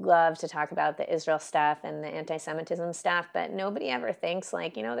 They love to talk about the Israel stuff and the anti-Semitism stuff, but nobody ever thinks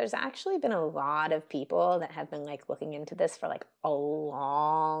like, there's actually been a lot of people that have been like looking into this for like a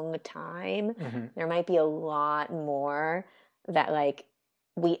long time. Mm-hmm. There might be a lot more that like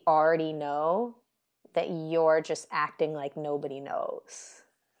we already know that you're just acting like nobody knows.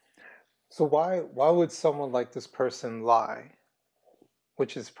 So why would someone like this person lie?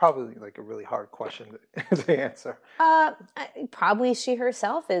 Which is probably like a really hard question to answer. Probably she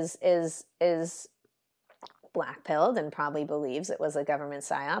herself is blackpilled and probably believes it was a government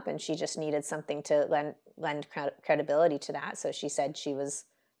psyop, and she just needed something to lend credibility to that. So she said she was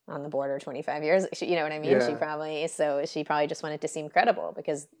on the border 25 years. You know what I mean? Yeah. She probably just wanted to seem credible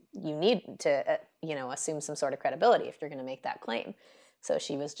because you need to, assume some sort of credibility if you're going to make that claim. So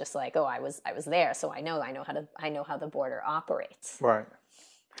she was just like, oh, I was there. So I know how the border operates. Right.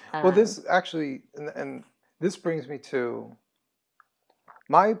 Well, this actually, and this brings me to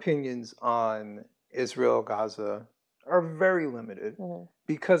my opinions on Israel, Gaza are very limited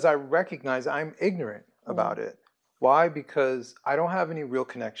because I recognize I'm ignorant about it. Why? Because I don't have any real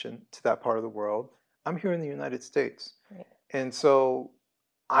connection to that part of the world. I'm here in the United States. Right. And so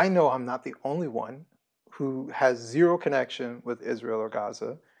I know I'm not the only one who has zero connection with Israel or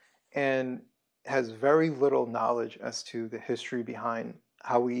Gaza and has very little knowledge as to the history behind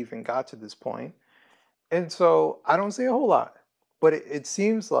how we even got to this point. And so I don't say a whole lot, but it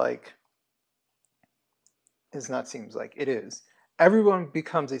seems like, it is. Everyone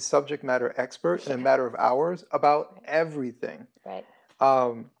becomes a subject matter expert in a matter of hours about everything. Right.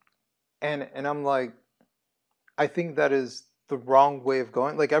 And I'm like, I think that is the wrong way of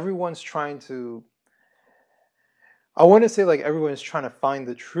going. Like everyone's trying to, I want to say like everyone's trying to find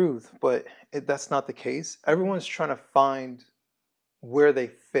the truth, but that's not the case. Everyone's trying to find where they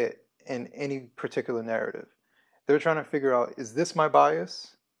fit in any particular narrative. They're trying to figure out, is this my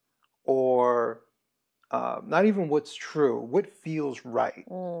bias? Or not even what's true, what feels right.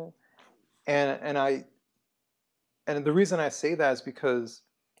 And the reason I say that is because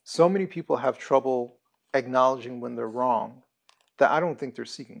so many people have trouble acknowledging when they're wrong that I don't think they're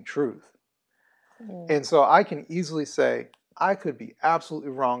seeking truth. And so I can easily say, I could be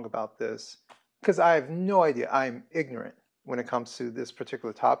absolutely wrong about this because I have no idea. I'm ignorant when it comes to this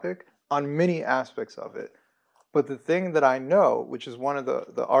particular topic on many aspects of it. But the thing that I know, which is one of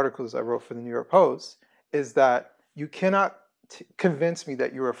the articles I wrote for the New York Post, is that you cannot convince me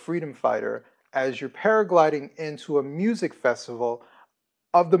that you're a freedom fighter as you're paragliding into a music festival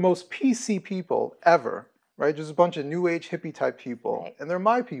of the most PC people ever, right? Just a bunch of new age hippie type people, Right. and they're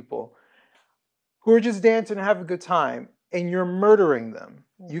my people who are just dancing and having a good time, and you're murdering them.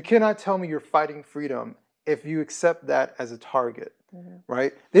 Mm-hmm. You cannot tell me you're fighting freedom if you accept that as a target, Mm-hmm.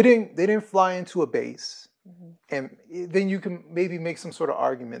 right? They didn't fly into a base, Mm-hmm. and then you can maybe make some sort of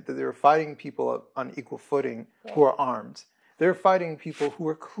argument that they were fighting people on equal footing Right. who are armed. They're fighting people who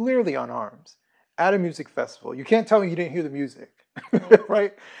are clearly unarmed at a music festival. You can't tell me you didn't hear the music, Right.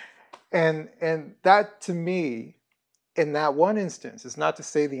 right? And that, to me, in that one instance, it's not to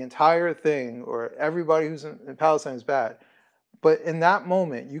say the entire thing or everybody who's in Palestine is bad, but in that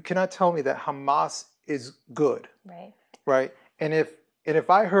moment, you cannot tell me that Hamas is good, Right. right? And if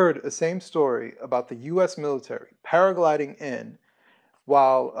I heard the same story about the U.S. military paragliding in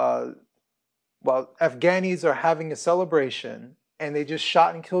while Afghanis are having a celebration and they just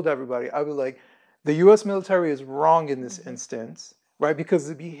shot and killed everybody, I'd be like, the U.S. military is wrong in this instance, right? Because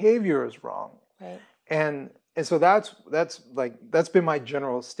the behavior is wrong. Right. And so that's been my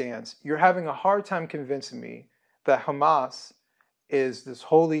general stance. You're having a hard time convincing me that Hamas is this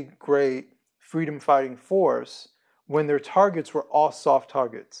holy, great, freedom-fighting force when their targets were all soft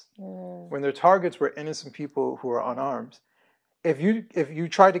targets, when their targets were innocent people who are unarmed. If you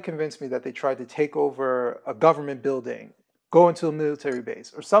tried to convince me that they tried to take over a government building, go into a military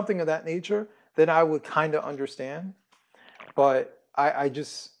base, or something of that nature, then I would kind of understand. But I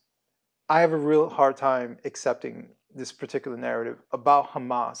have a real hard time accepting this particular narrative about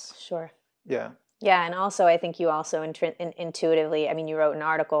Hamas. Sure. Yeah. Yeah, and also I think you also intuitively, I mean, you wrote an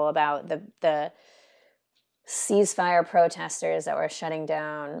article about the ceasefire protesters that were shutting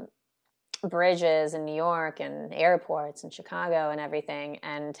down bridges in New York and airports in Chicago and everything,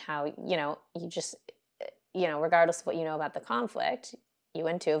 and how, you just, regardless of what you know about the conflict, you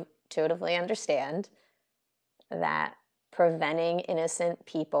intuitively understand that preventing innocent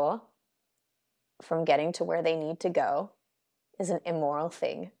people from getting to where they need to go is an immoral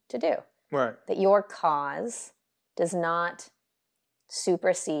thing to do. Right. That your cause does not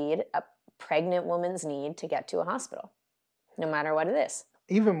supersede a pregnant woman's need to get to a hospital, no matter what it is.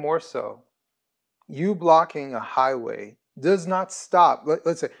 Even more so, you blocking a highway does not stop,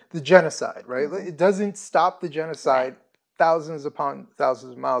 let's say, the genocide, right? Mm-hmm. It doesn't stop the genocide thousands upon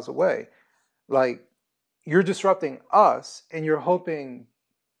thousands of miles away. Like, you're disrupting us, and you're hoping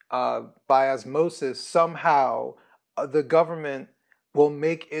by osmosis somehow the government will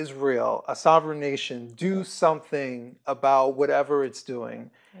make Israel, a sovereign nation, do something about whatever it's doing.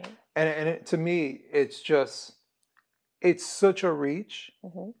 Right. And to me, it's such a reach.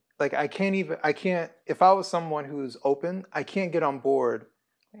 Mm-hmm. Like, I can't, if I was someone who's open, I can't get on board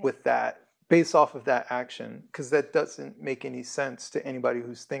with that based off of that action, because that doesn't make any sense to anybody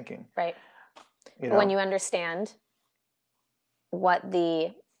who's thinking. Right. When you understand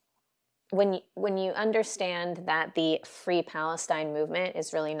when you understand that the Free Palestine movement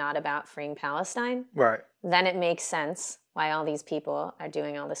is really not about freeing Palestine, right, then it makes sense why all these people are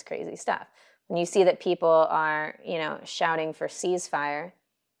doing all this crazy stuff. When you see that people are, shouting for ceasefire,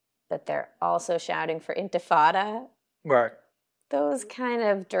 but they're also shouting for intifada, right, those kind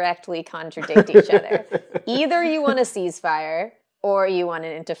of directly contradict each other. Either you want a ceasefire or you want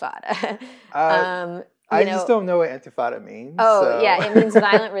an intifada. I just don't know what intifada means. Oh, so. Yeah, it means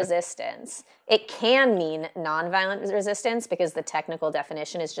violent resistance. It can mean nonviolent resistance because the technical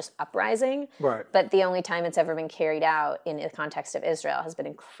definition is just uprising. Right. But the only time it's ever been carried out in the context of Israel has been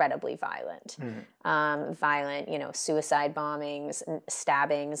incredibly violent. Violent, suicide bombings,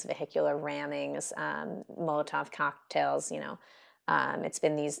 stabbings, vehicular rammings, Molotov cocktails, it's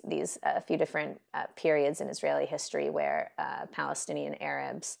been these few different periods in Israeli history where Palestinian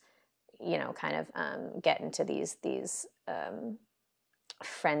Arabs get into these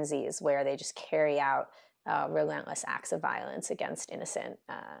frenzies where they just carry out relentless acts of violence against innocent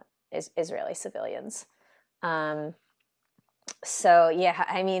Israeli civilians. So yeah,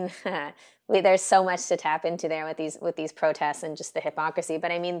 I mean, there's so much to tap into there with these protests and just the hypocrisy.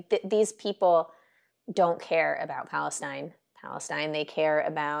 But I mean, these people don't care about Palestine. They care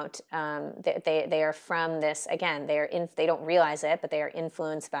about they are from this, again, they don't realize it, but they are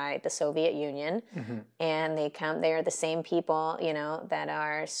influenced by the Soviet Union. Mm-hmm. And they are the same people that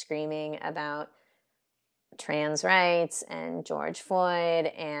are screaming about trans rights and George Floyd,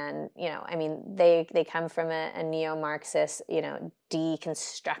 and they come from a neo-Marxist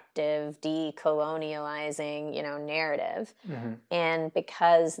deconstructive, decolonializing narrative. Mm-hmm. And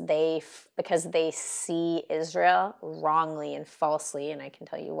because they see Israel wrongly and falsely, and I can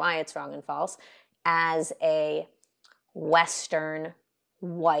tell you why it's wrong and false, as a Western,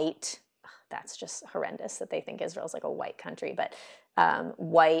 white, that's just horrendous that they think Israel's like a white country, but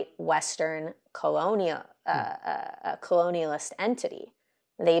white, Western, colonialist entity.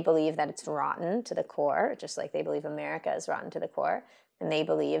 They believe that it's rotten to the core, just like they believe America is rotten to the core. And they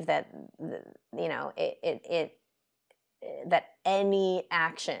believe that, that any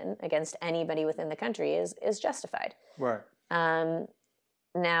action against anybody within the country is justified. Right.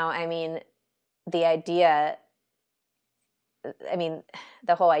 Now, I mean, the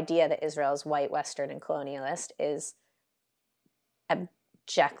whole idea that Israel is white, Western, and colonialist is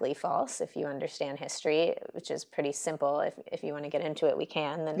abjectly false if you understand history, which is pretty simple. If you want to get into it, we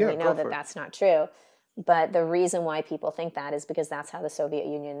can. Then we know that that's not true. But the reason why people think that is because that's how the Soviet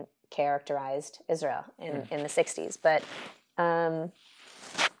Union characterized Israel in the 60s. But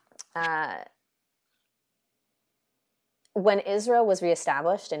when Israel was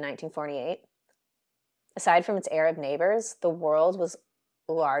reestablished in 1948, aside from its Arab neighbors, the world was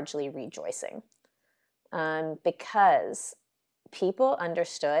largely rejoicing because people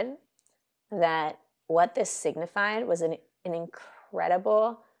understood that what this signified was an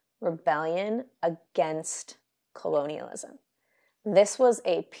incredible rebellion against colonialism. This was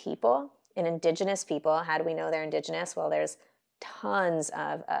a people, an indigenous people. How do we know they're indigenous? Well, there's tons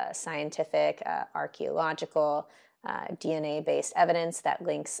of scientific, archaeological, DNA-based evidence that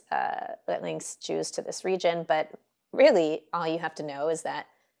links Jews to this region. But really, all you have to know is that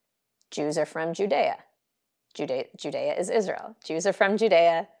Jews are from Judea. Judea is Israel. Jews are from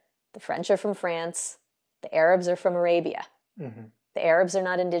Judea. The French are from France. The Arabs are from Arabia. Mm-hmm. The Arabs are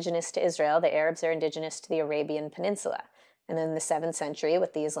not indigenous to Israel. The Arabs are indigenous to the Arabian Peninsula. And then in the 7th century,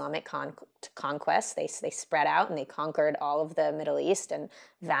 with the Islamic conquest, they spread out and they conquered all of the Middle East and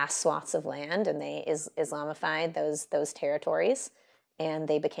vast swaths of land, and they Islamified those territories, and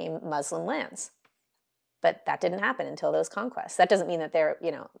they became Muslim lands. But that didn't happen until those conquests. That doesn't mean that there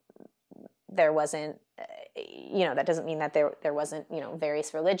wasn't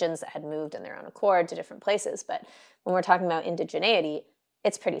various religions that had moved in their own accord to different places. But when we're talking about indigeneity,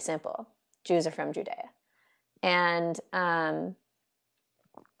 it's pretty simple. Jews are from Judea. And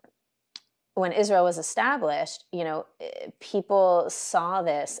when Israel was established, people saw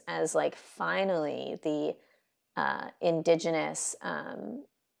this as like finally the indigenous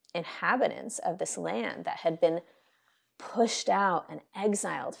inhabitants of this land that had been pushed out and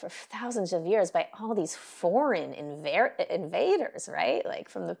exiled for thousands of years by all these foreign invaders, right? Like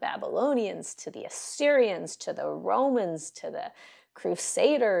from the Babylonians to the Assyrians to the Romans to the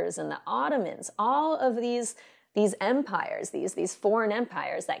Crusaders and the Ottomans, all of these empires, these foreign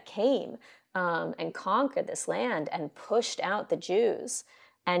empires that came and conquered this land and pushed out the Jews.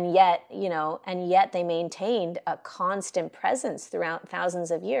 And yet they maintained a constant presence throughout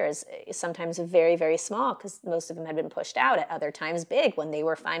thousands of years, sometimes very, very small because most of them had been pushed out, at other times big when they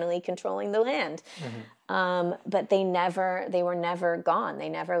were finally controlling the land. Mm-hmm. But they were never gone. They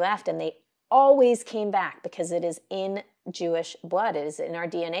never left. And they always came back because it is in Jewish blood. It is in our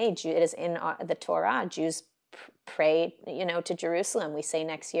DNA. It is in the Torah. Jews pray, to Jerusalem. We say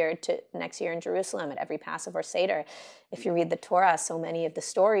next year in Jerusalem at every Passover Seder. If you read the Torah, so many of the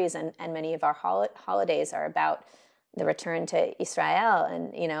stories and many of our holidays are about the return to Israel.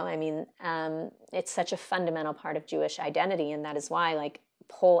 And, it's such a fundamental part of Jewish identity. And that is why, like,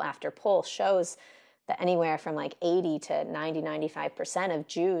 poll after poll shows that anywhere from like 80 to 95% of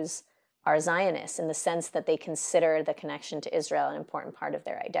Jews are Zionists in the sense that they consider the connection to Israel an important part of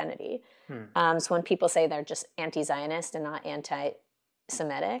their identity. So when people say they're just anti-Zionist and not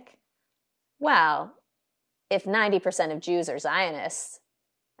anti-Semitic, well, if 90% of Jews are Zionists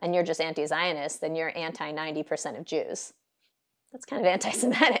and you're just anti-Zionist, then you're anti-90% of Jews. That's kind of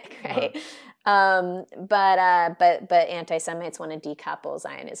anti-Semitic, right? But anti-Semites want to decouple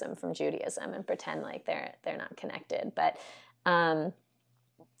Zionism from Judaism and pretend like they're not connected. But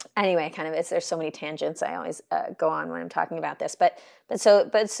anyway, there's so many tangents. I always go on when I'm talking about this, but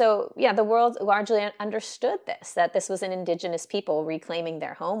so yeah, the world largely understood this, that this was an indigenous people reclaiming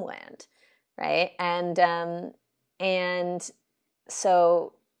their homeland, right? And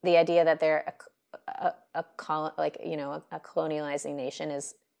so the idea that they're a colonializing nation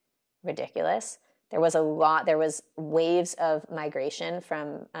is ridiculous. There was waves of migration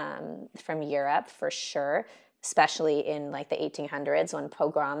from Europe for sure, especially in like the 1800s when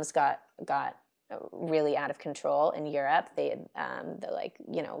pogroms got really out of control in Europe. They had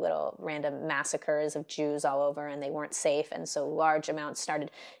little random massacres of Jews all over, and they weren't safe, and so large amounts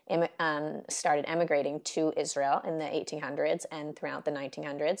started emigrating to Israel in the 1800s and throughout the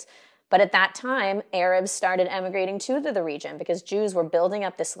 1900s. But at that time, Arabs started emigrating to the region because Jews were building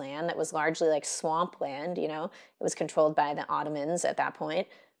up this land that was largely like swamp land. You know, it was controlled by the Ottomans at that point,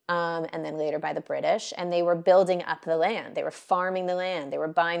 and then later by the British. And they were building up the land. They were farming the land. They were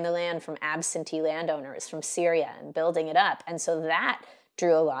buying the land from absentee landowners from Syria and building it up. And so that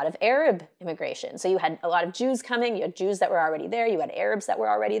drew a lot of Arab immigration. So you had a lot of Jews coming. You had Jews that were already there. You had Arabs that were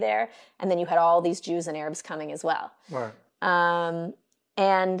already there. And then you had all these Jews and Arabs coming as well. Right.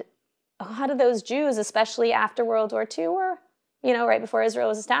 And a lot of those Jews, especially after World War II, were, you know, right before Israel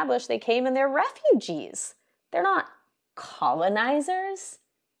was established, they came and they're refugees. They're not colonizers.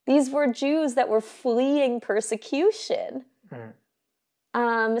 These were Jews that were fleeing persecution.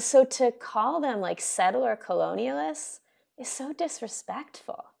 So to call them like settler colonialists is so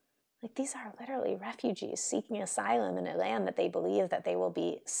disrespectful. Like, these are literally refugees seeking asylum in a land that they believe that they will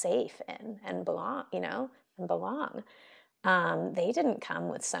be safe in and belong, you know, and belong. They didn't come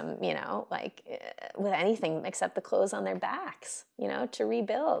with some, you know, like with anything except the clothes on their backs, you know, to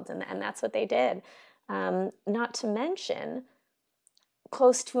rebuild. And that's what they did. Not to mention,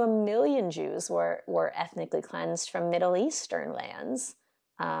 close to 1 million Jews were ethnically cleansed from Middle Eastern lands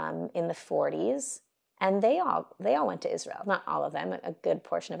in the 40s. And they all went to Israel. Not all of them, a good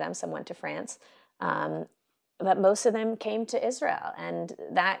portion of them. Some went to France. But most of them came to Israel. And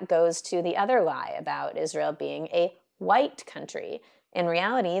that goes to the other lie about Israel being a white country. In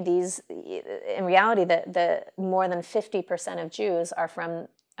reality, the more than 50% of Jews are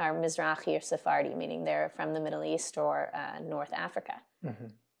Mizrahi or Sephardi, meaning they're from the Middle East or North Africa.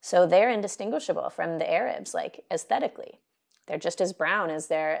 So they're indistinguishable from the Arabs, like aesthetically. They're just as brown as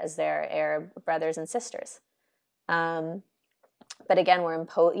their Arab brothers and sisters. But again,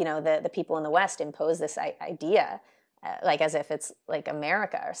 the people in the West impose this idea, like as if it's like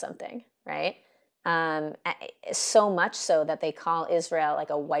America or something, right? So much so that they call Israel like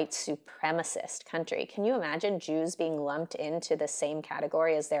a white supremacist country. Can you imagine Jews being lumped into the same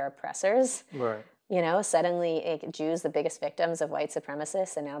category as their oppressors? Right. You know, suddenly Jews, the biggest victims of white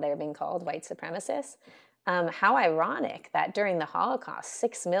supremacists, and now they're being called white supremacists. How ironic that during the Holocaust,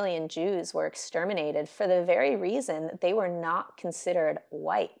 6 million Jews were exterminated for the very reason that they were not considered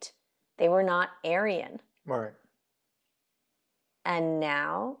white. They were not Aryan. Right. And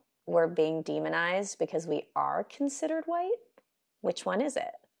now we're being demonized because we are considered white? Which one is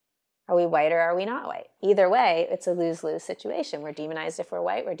it? Are we white or are we not white? Either way, it's a lose-lose situation. We're demonized if we're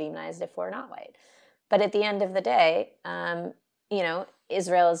white. We're demonized if we're not white. But at the end of the day, you know,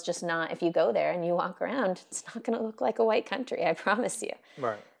 Israel is just not, if you go there and you walk around, it's not going to look like a white country, I promise you.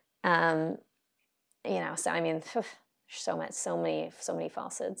 Right. You know, so I mean, so many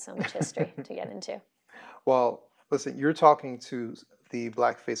falsehoods, so much history to get into. Well, listen, you're talking to the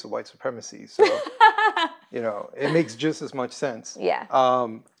black face of white supremacy, so you know it makes just as much sense. Yeah.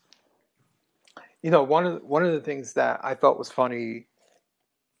 You know, one of the things that I thought was funny,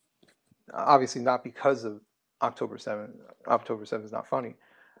 obviously not because of October 7th. October 7th is not funny,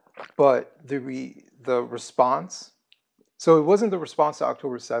 but the response. So it wasn't the response to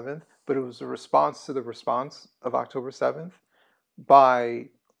October 7th, but it was the response to the response of October 7th by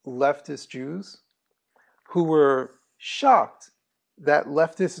leftist Jews who were shocked that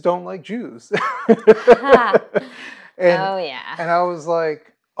leftists don't like Jews. And, oh, yeah. And I was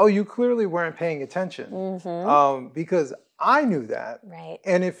like, oh, you clearly weren't paying attention. Because I knew that. Right.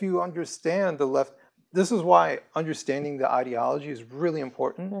 And if you understand the left, this is why understanding the ideology is really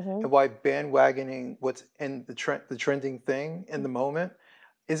important, and why bandwagoning what's in the trending thing in the moment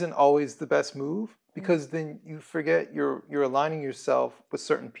isn't always the best move, because then you forget you're aligning yourself with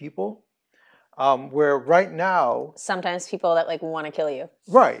certain people. Where right now, sometimes people that like want to kill you,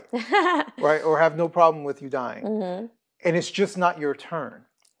 right, right, or have no problem with you dying, and it's just not your turn,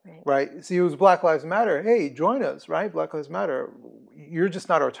 right? See, it was Black Lives Matter. Hey, join us, right? Black Lives Matter. You're just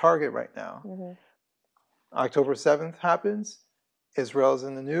not our target right now. October 7th happens. Israel's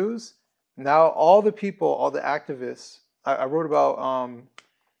in the news. Now all the people, all the activists. I wrote about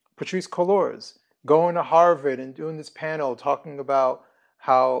Patrice Colors going to Harvard and doing this panel talking about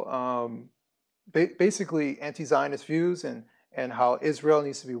how. Basically anti-Zionist views and how Israel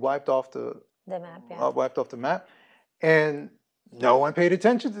needs to be wiped off the map, wiped off the map, and no one paid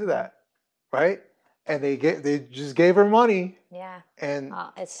attention to that, right? And they just gave her money. Yeah, and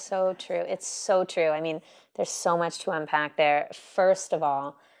it's so true. It's so true. I mean, there's so much to unpack there. First of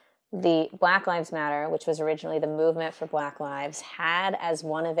all, the Black Lives Matter, which was originally the movement for Black Lives, had as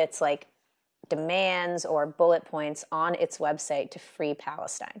one of its like demands or bullet points on its website to free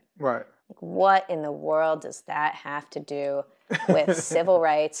Palestine. Right. What in the world does that have to do with civil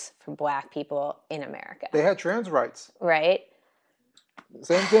rights for Black people in America? They had trans rights. Right?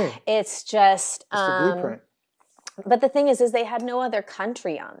 Same thing. It's just It's the blueprint. But the thing is they had no other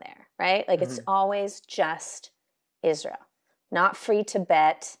country on there, right? Like it's always just Israel. Not free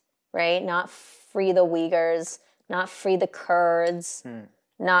Tibet, right? Not free the Uyghurs, not free the Kurds,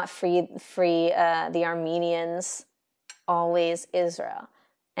 not free the Armenians. Always Israel.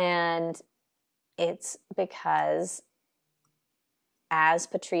 And it's because, as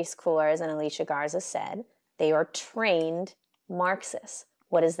Patrisse Cullors and Alicia Garza said, they are trained Marxists.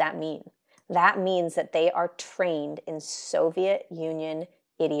 What does that mean? That means that they are trained in Soviet Union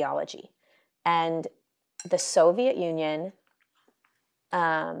ideology. And the Soviet Union,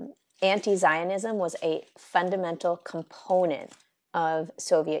 anti-Zionism was a fundamental component of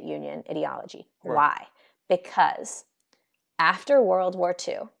Soviet Union ideology. Right. Why? Because after World War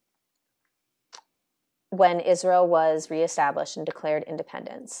II, when Israel was reestablished and declared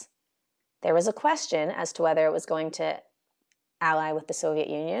independence, there was a question as to whether it was going to ally with the Soviet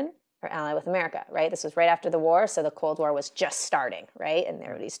Union or ally with America, right? This was right after the war, so the Cold War was just starting, right? And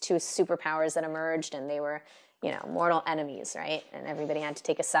there were these two superpowers that emerged, and they were, mortal enemies, right? And everybody had to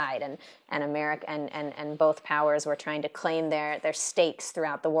take a side, and America and both powers were trying to claim their stakes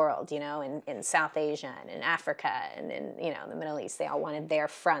throughout the world, in South Asia and in Africa and in, the Middle East. They all wanted their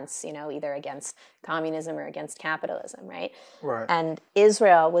fronts, either against communism or against capitalism, right? Right. And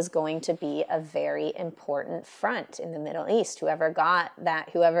Israel was going to be a very important front in the Middle East. Whoever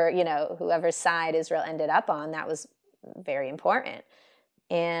side Israel ended up on, that was very important.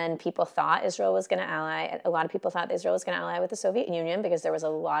 And people thought Israel was going to ally. A lot of people thought Israel was going to ally with the Soviet Union because there was a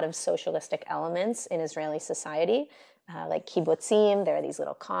lot of socialistic elements in Israeli society, like kibbutzim. There are these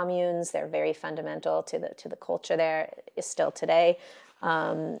little communes. They're very fundamental to the culture there, is still today.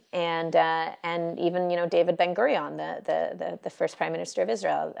 And even David Ben-Gurion, the first prime minister of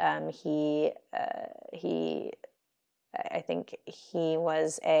Israel, I think he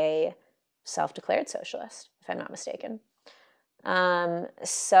was a self-declared socialist, if I'm not mistaken. But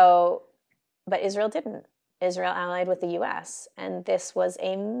Israel didn't. Israel allied with the U.S., and this was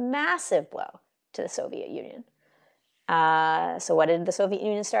a massive blow to the Soviet Union. So what did the Soviet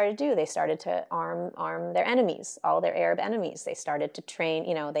Union start to do? They started to arm their enemies, all their Arab enemies. They started to train,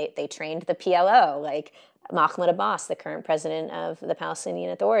 they trained the PLO, like Mahmoud Abbas, the current president of the Palestinian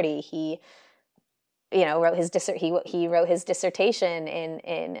Authority. He wrote his dissertation he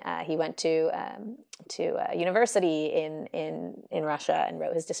went to university in Russia and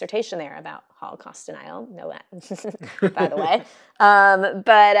wrote his dissertation there about Holocaust denial. Know that, by the way.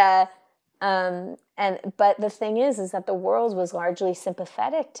 But the thing is that the world was largely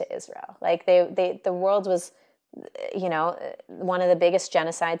sympathetic to Israel. Like the world was, one of the biggest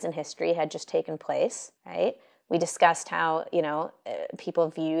genocides in history had just taken place, right? We discussed how, people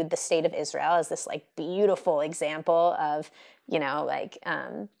viewed the state of Israel as this like beautiful example of,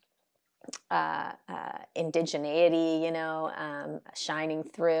 indigeneity, shining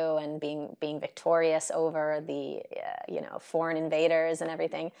through and being victorious over the, foreign invaders and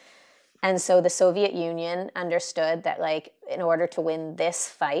everything. And so the Soviet Union understood that, like, in order to win this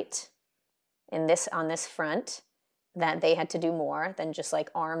fight on this front, that they had to do more than just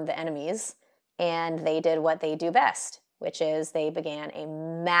like arm the enemies. And they did what they do best, which is they began a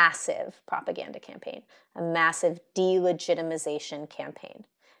massive propaganda campaign, a massive delegitimization campaign.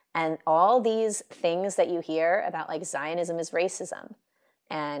 And all these things that you hear about, like, Zionism is racism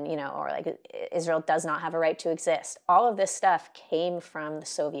and, or like Israel does not have a right to exist, all of this stuff came from the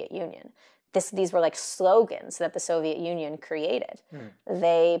Soviet Union. These were like slogans that the Soviet Union created.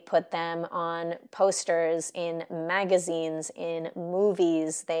 They put them on posters, in magazines, in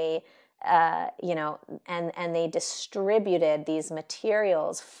movies. They and they distributed these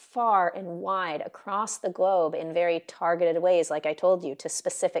materials far and wide across the globe in very targeted ways, like I told you, to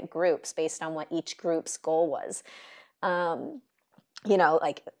specific groups based on what each group's goal was.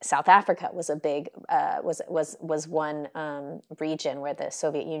 Like South Africa was a big was one region where the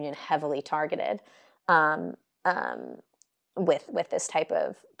Soviet Union heavily targeted with this type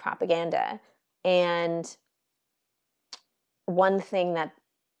of propaganda. And one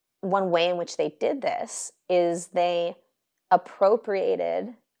way in which they did this is they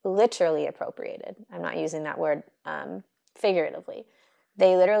literally appropriated. I'm not using that word figuratively.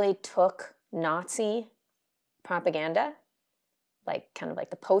 They literally took Nazi propaganda, like kind of like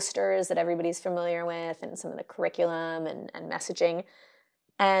the posters that everybody's familiar with and some of the curriculum and messaging,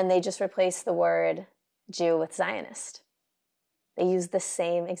 and they just replaced the word Jew with Zionist. They used the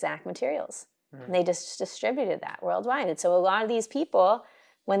same exact materials. And they just distributed that worldwide. And so a lot of these people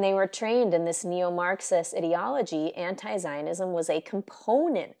when they were trained in this neo-Marxist ideology, anti-Zionism was a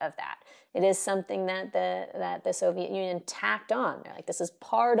component of that. It is something that the Soviet Union tacked on. They're like, this is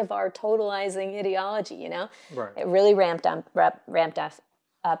part of our totalizing ideology, you know? Right. It really ramped up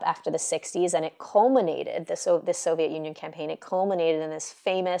after the 60s, and it culminated, this Soviet Union campaign, it culminated in this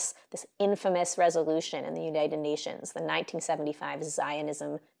infamous resolution in the United Nations, the 1975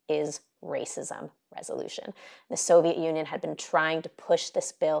 Zionism is Racism resolution. The Soviet Union had been trying to push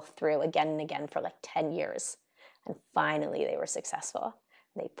this bill through again and again for like 10 years, and finally they were successful.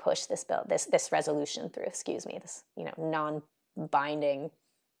 They pushed this bill, this resolution through, this, non-binding,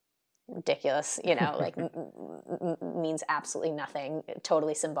 ridiculous, like means absolutely nothing,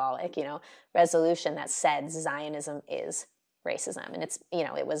 totally symbolic, resolution that said Zionism is racism. And it's,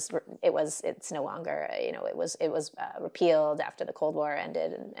 it's no longer, it was repealed after the Cold War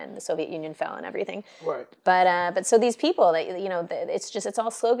ended and the Soviet Union fell and everything. Right. But so these people that, it's all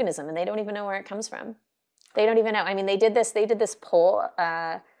sloganism, and they don't even know where it comes from. They don't even know. I mean, they did this poll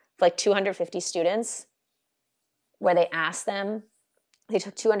for like 250 students where they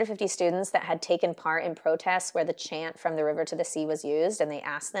took 250 students that had taken part in protests where the chant "From the river to the sea" was used, and they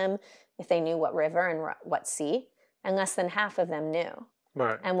asked them if they knew what river and what sea, and less than half of them knew.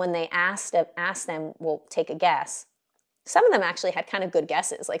 Right. And when they asked them, well, take a guess, some of them actually had kind of good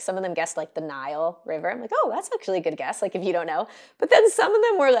guesses. Like some of them guessed like the Nile River. I'm like, oh, that's actually a good guess, like if you don't know. But then some of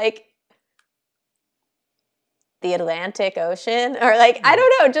them were like, the Atlantic Ocean, or like, I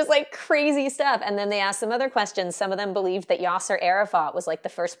don't know, just like crazy stuff. And then they asked some other questions. Some of them believed that Yasser Arafat was like the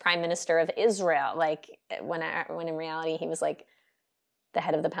first prime minister of Israel, like when in reality he was like the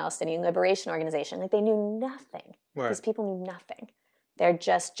head of the Palestinian Liberation Organization. Like they knew nothing. Right. These people knew nothing. They're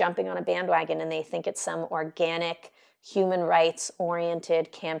just jumping on a bandwagon and they think it's some organic, human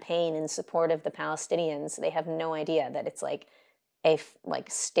rights-oriented campaign in support of the Palestinians. They have no idea that it's like a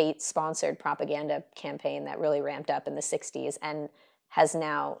state-sponsored propaganda campaign that really ramped up in the 60s and has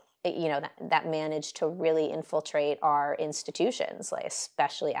now, that managed to really infiltrate our institutions, like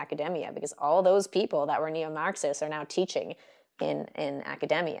especially academia, because all those people that were neo-Marxists are now teaching in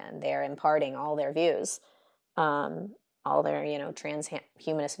academia, and they're imparting all their views, all their,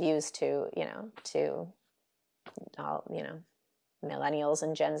 transhumanist views to all, millennials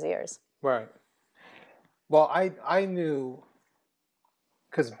and Gen Zers. Right. Well, I knew,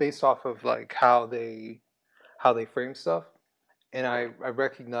 because based off of like how they frame stuff, and I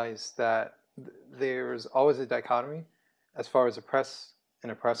recognize that there's always a dichotomy as far as oppress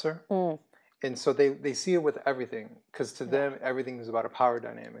and oppressor. And so they see it with everything, because to them everything is about a power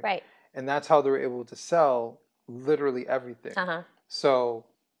dynamic. Right. And that's how they're able to sell literally everything. So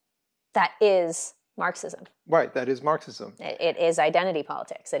that is Marxism. Right, that is Marxism. It is identity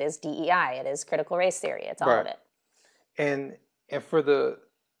politics. It is DEI. It is critical race theory. It's all of it. And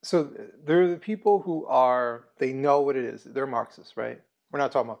so there are the people who they know what it is. They're Marxists, right? We're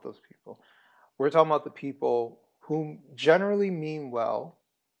not talking about those people. We're talking about the people who generally mean well.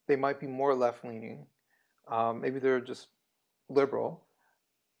 They might be more left-leaning. Maybe they're just liberal,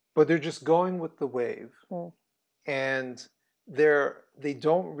 but they're just going with the wave. And they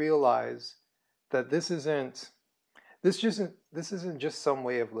don't realize that this isn't just some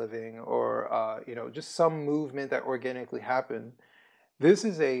way of living or just some movement that organically happened. This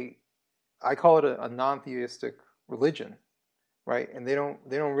is I call it a non-theistic religion, right? And they don't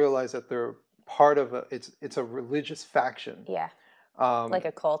realize that they're part of it's a religious faction. Yeah. Like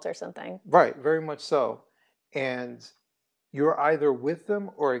a cult or something. Right, very much so. And you're either with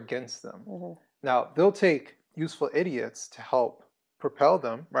them or against them. Now, they'll take useful idiots to help propel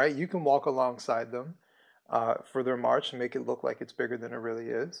them, right? You can walk alongside them for their march and make it look like it's bigger than it really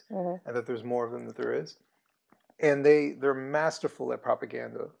is, and that there's more of them than there is. And they're masterful at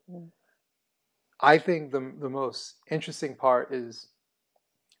propaganda. I think the most interesting part is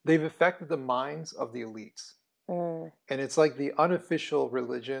they've affected the minds of the elites. And it's like the unofficial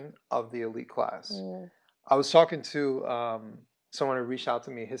religion of the elite class. I was talking to someone who reached out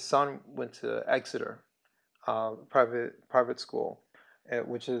to me. His son went to Exeter, private school,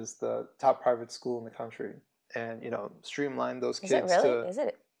 which is the top private school in the country. And, streamlined those kids. Is it really? Is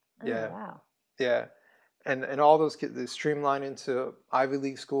it? Oh, yeah. Wow. Yeah. And all those kids, they streamline into Ivy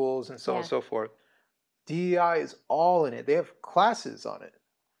League schools and so on and so forth. DEI is all in it. They have classes on it,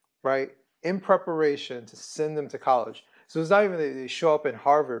 right? In preparation to send them to college. So it's not even that they show up in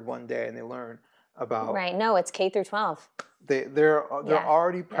Harvard one day and they learn about... Right. No, it's K through 12. They're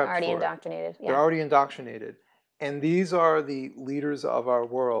already prepped They're already for indoctrinated. They're already indoctrinated. And these are the leaders of our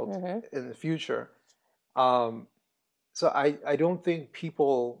world in the future. So I don't think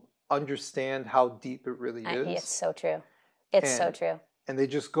people understand how deep it really is. It's so true. It's so true. and they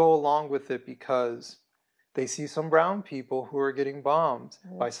just go along with it because they see some brown people who are getting bombed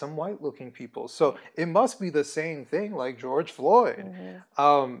by some white-looking people. So it must be the same thing, like George Floyd.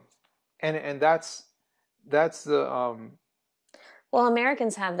 And that's the well,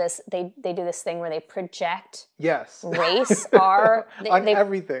 Americans have this. They do this thing where they project yes race on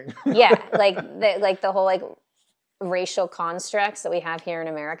everything. Yeah, like the whole like racial constructs that we have here in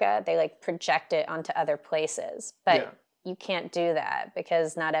America. They like project it onto other places, but you can't do that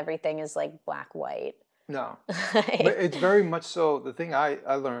because not everything is like black white. No, but it's very much so. The thing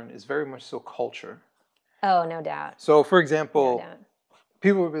I learned is very much so culture. Oh, no doubt. So, for example,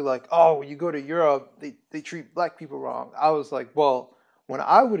 people would be like, "Oh, you go to Europe, they treat black people wrong." I was like, "Well, when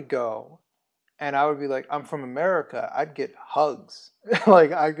I would go, and I would be like, I'm from America, I'd get hugs.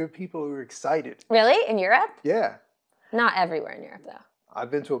 Like I get people who are excited." Really? In Europe? Yeah. Not everywhere in Europe, though.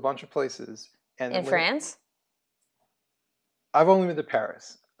 I've been to a bunch of places, and in France. I've only been to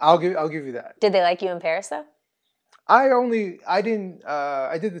Paris. I'll give you that. Did they like you in Paris though? I did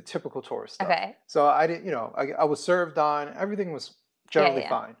the typical tourist stuff. Okay. So I didn't, I was served on, everything was generally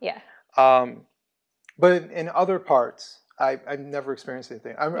fine. Yeah. But in other parts, I've never experienced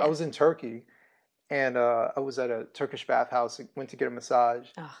anything. I was in Turkey, and I was at a Turkish bathhouse, went to get a massage,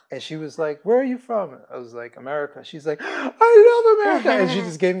 and she was like, "Where are you from?" I was like, "America." She's like, "I love America," and she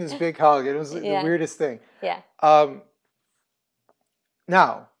just gave me this big hug. And it was the weirdest thing. Yeah.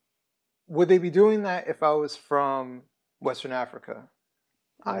 Now, would they be doing that if I was from Western Africa?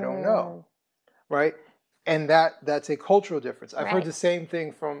 I don't know, right? And that's a cultural difference. I've heard the same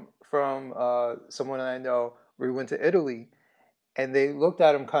thing from someone I know where he went to Italy, and they looked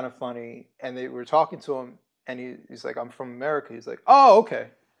at him kind of funny, and they were talking to him, and he's like, "I'm from America." He's like, "Oh,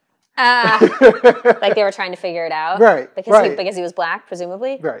 okay." Like they were trying to figure it out, right? Because he was black,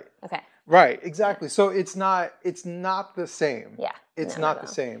 presumably, right? Okay. Right, exactly. So it's not the same. Yeah. It's not the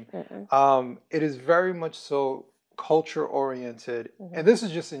same. It is very much so culture oriented. And this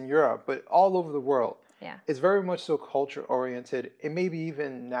is just in Europe, but all over the world. Yeah. It's very much so culture oriented. It may be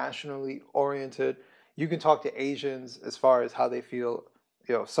even nationally oriented. You can talk to Asians as far as how they feel,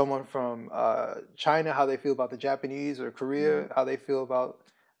 someone from China, how they feel about the Japanese, or Korea, how they feel about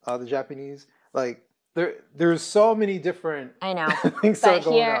the Japanese. Like, there's so many different things that are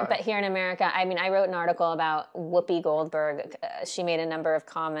going on. But here in America, I mean, I wrote an article about Whoopi Goldberg. She made a number of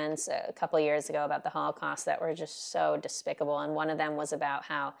comments a couple of years ago about the Holocaust that were just so despicable. And one of them was about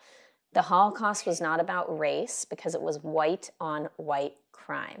how the Holocaust was not about race because it was white on white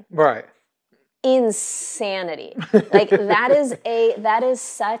crime. Right. Insanity. Like that is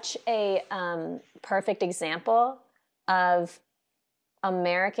such a perfect example of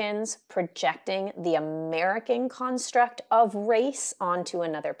Americans projecting the American construct of race onto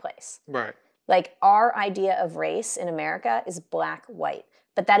another place. Right. Like our idea of race in America is black, white,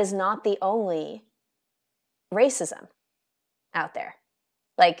 but that is not the only racism out there.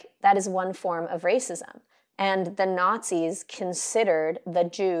 Like that is one form of racism. And the Nazis considered the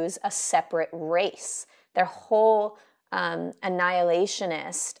Jews a separate race. Their whole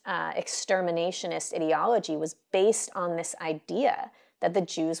annihilationist, exterminationist ideology was based on this idea that the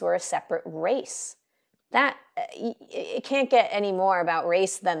Jews were a separate race. That it can't get any more about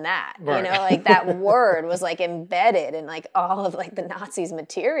race than that. Right. Like that word was like embedded in like all of like the Nazis'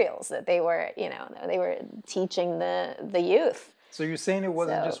 materials that they were, they were teaching the youth. So you're saying it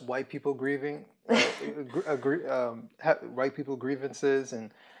wasn't just white people grieving, white people grievances,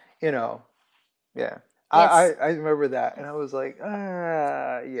 and yeah. I remember that, and I was like,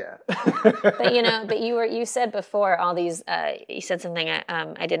 yeah. But you said before all these. You said something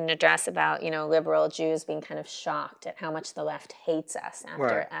I didn't address about liberal Jews being kind of shocked at how much the left hates us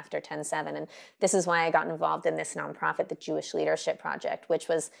after 10/7, and this is why I got involved in this nonprofit, the Jewish Leadership Project, which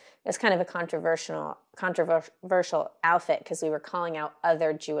was kind of a controversial outfit because we were calling out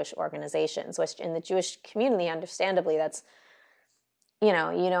other Jewish organizations, which in the Jewish community, understandably, that's. You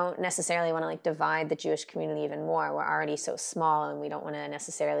don't necessarily want to like divide the Jewish community even more. We're already so small and we don't want to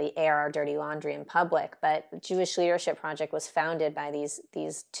necessarily air our dirty laundry in public. But the Jewish Leadership Project was founded by these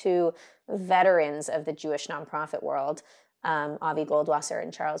two veterans of the Jewish nonprofit world, Avi Goldwasser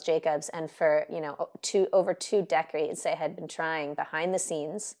and Charles Jacobs. And for, over 2 decades, they had been trying behind the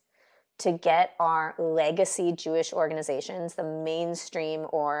scenes to get our legacy Jewish organizations, the mainstream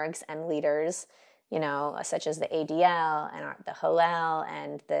orgs and leaders, such as the ADL and the Hillel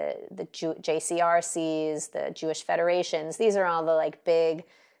and the JCRCs, the Jewish Federations. These are all the like big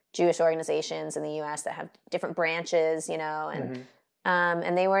Jewish organizations in the U.S. that have different branches, and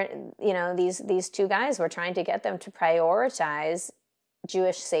they were, these two guys were trying to get them to prioritize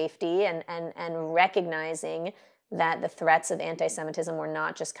Jewish safety and recognizing that the threats of anti-Semitism were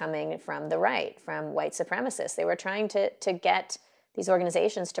not just coming from the right, from white supremacists. They were trying to get these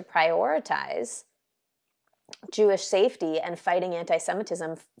organizations to prioritize Jewish safety and fighting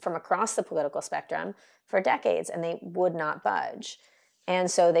anti-Semitism from across the political spectrum for decades, and they would not budge. And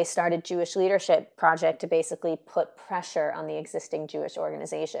so they started Jewish Leadership Project to basically put pressure on the existing Jewish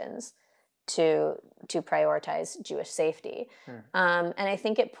organizations to prioritize Jewish safety. And I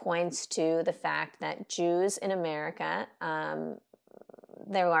think it points to the fact that Jews in America,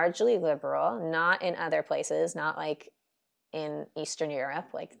 they're largely liberal, not in other places, not like in Eastern Europe.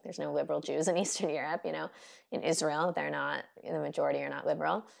 Like there's no liberal Jews in Eastern Europe, you know. In Israel, they're not, the majority are not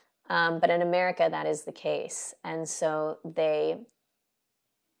liberal. But in America, that is the case. And so they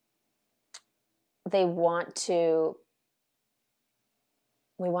want to,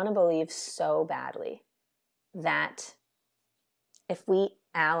 we want to believe so badly that if we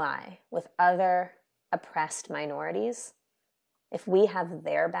ally with other oppressed minorities, if we have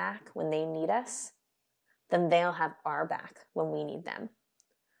their back when they need us, then they'll have our back when we need them.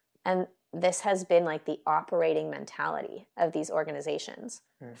 And this has been like the operating mentality of these organizations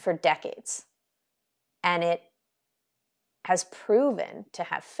for decades. And it has proven to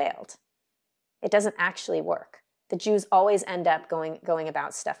have failed. It doesn't actually work. The Jews always end up going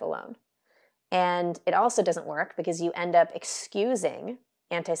about stuff alone. And it also doesn't work because you end up excusing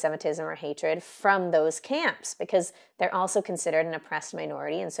anti-Semitism or hatred from those camps because they're also considered an oppressed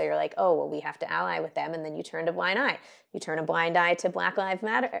minority. And so you're like, oh, well, we have to ally with them. And then you turn a blind eye. You turn a blind eye to Black Lives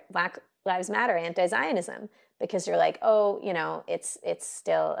Matter, anti-Zionism, because you're like, oh, you know, it's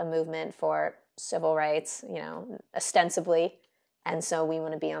still a movement for civil rights, you know, ostensibly. And so we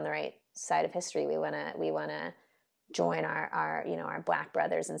want to be on the right side of history. We want to join our Black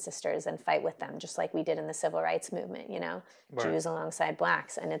brothers and sisters and fight with them, just like we did in the civil rights movement, you know, right. Jews alongside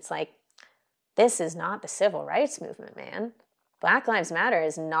Blacks. And it's like, this is not the civil rights movement, man. Black Lives Matter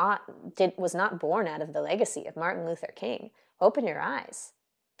was not born out of the legacy of Martin Luther King. Open your eyes.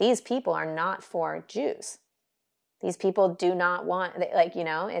 These people are not for Jews. These people do not want, like, you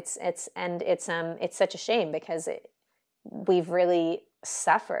know, it's such a shame because we've really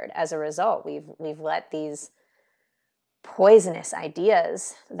suffered as a result. We've let these poisonous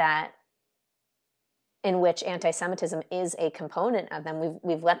ideas that in which anti-Semitism is a component of them,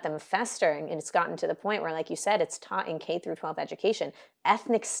 we've let them fester, and it's gotten to the point where, like you said, it's taught in K through 12 education.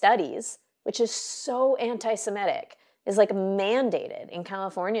 Ethnic studies, which is so anti-Semitic, is like mandated in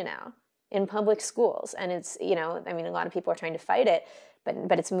California now in public schools, and it's, you know, I mean, a lot of people are trying to fight it,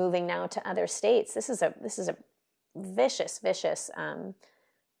 but it's moving now to other states. This is a vicious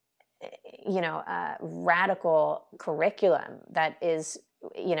radical curriculum that is,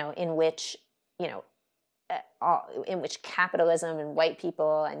 you know, in which capitalism and white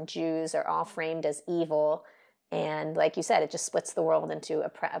people and Jews are all framed as evil. And like you said, it just splits the world into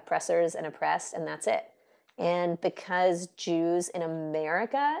oppressors and oppressed, and that's it. And because Jews in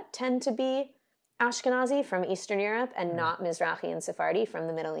America tend to be Ashkenazi from Eastern Europe and not Mizrahi and Sephardi from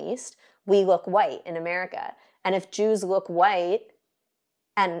the Middle East, we look white in America. And if Jews look white,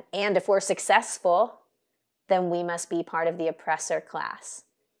 and if we're successful, then we must be part of the oppressor class.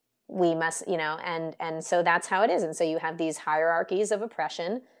 We must, you know, and so that's how it is. And so you have these hierarchies of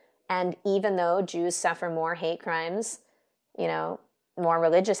oppression. And even though Jews suffer more hate crimes, you know, more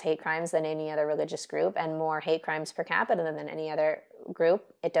religious hate crimes than any other religious group, and more hate crimes per capita than any other group,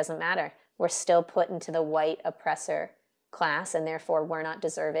 it doesn't matter. We're still put into the white oppressor class, and therefore we're not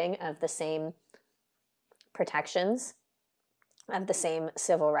deserving of the same protections, of the same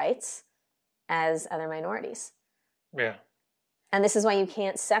civil rights as other minorities. Yeah. And this is why you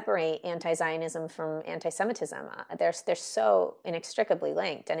can't separate anti-Zionism from anti-Semitism. They're so inextricably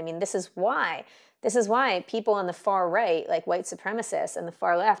linked. And I mean, this is why people on the far right, like white supremacists, and the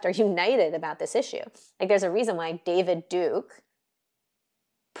far left are united about this issue. Like, there's a reason why David Duke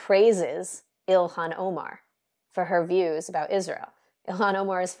praises Ilhan Omar for her views about Israel. Ilhan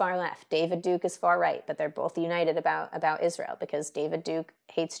Omar is far left. David Duke is far right. But they're both united about Israel because David Duke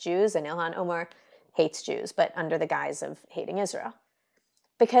hates Jews and Ilhan Omar hates Jews, but under the guise of hating Israel.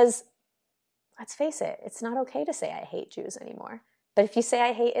 Because, let's face it, it's not okay to say I hate Jews anymore. But if you say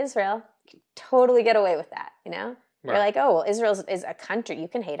I hate Israel, you can totally get away with that, you know? Right. You're like, oh, well, Israel is a country. You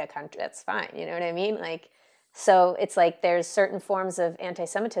can hate a country. That's fine. You know what I mean? Like, so it's like there's certain forms of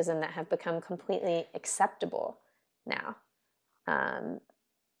anti-Semitism that have become completely acceptable now.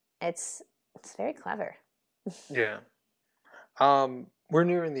 It's very clever. Yeah. We're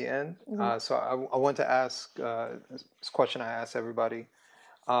nearing the end, so I want to ask this question I ask everybody.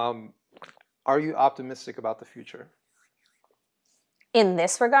 Are you optimistic about the future? In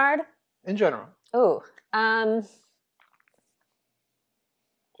this regard? In general. Oh,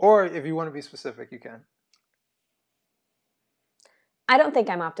 Or if you want to be specific, you can. I don't think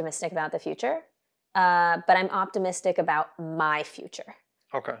I'm optimistic about the future, but I'm optimistic about my future.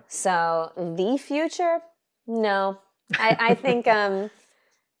 Okay. So the future, no. I think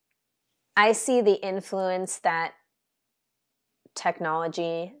I see the influence that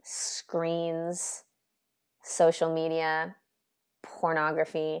technology, screens, social media,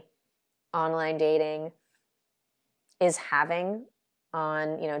 pornography, online dating is having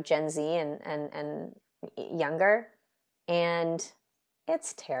on, you know, Gen Z and younger, and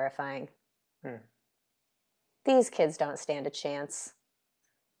it's terrifying. These kids don't stand a chance.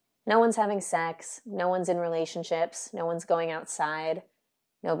 No one's having sex, no one's in relationships, no one's going outside,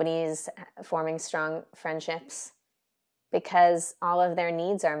 nobody's forming strong friendships because all of their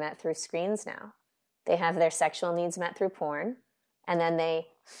needs are met through screens now. They have their sexual needs met through porn, and then they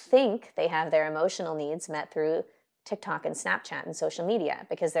think they have their emotional needs met through TikTok and Snapchat and social media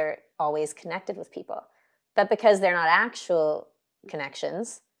because they're always connected with people. But because they're not actual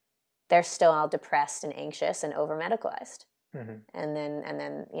connections, they're still all depressed and anxious and over-medicalized. Mm-hmm. And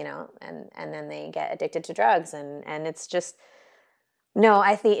then you know, and then they get addicted to drugs, and it's just, no,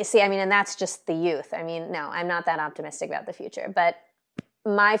 I mean, and that's just the youth. I mean, no, I'm not that optimistic about the future, but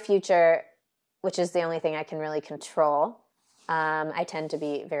my future, which is the only thing I can really control, I tend to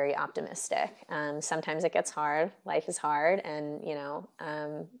be very optimistic. Sometimes it gets hard. Life is hard, and you know,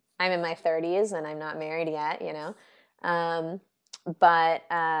 I'm in my 30s and I'm not married yet. You know, but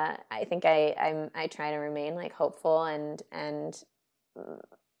I think I try to remain like hopeful and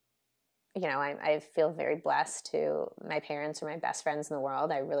you know, I feel very blessed to my parents are my best friends in the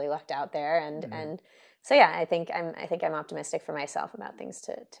world. I really lucked out there, and so yeah, I think I'm optimistic for myself about things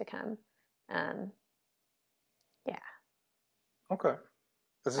to come. Yeah. Okay.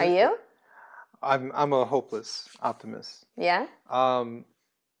 Are you? I'm a hopeless optimist. Yeah. The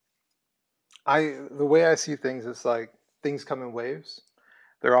way I see things is like things come in waves.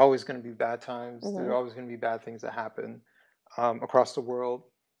 There are always going to be bad times. Mm-hmm. There are always going to be bad things that happen across the world.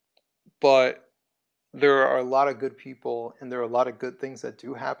 But there are a lot of good people, and there are a lot of good things that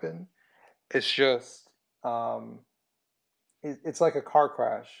do happen. It's just, it's like a car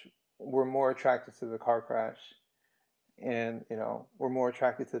crash. We're more attracted to the car crash, and you know, we're more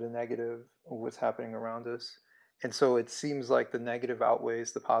attracted to the negative of what's happening around us. And so it seems like the negative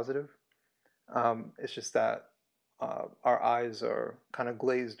outweighs the positive. It's just that our eyes are kind of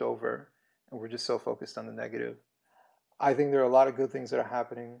glazed over, and we're just so focused on the negative. I think there are a lot of good things that are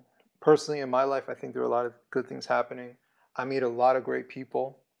happening. Personally, in my life, I think there are a lot of good things happening. I meet a lot of great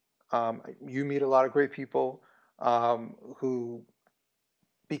people. You meet a lot of great people who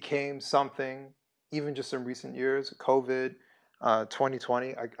became something, even just in recent years. COVID,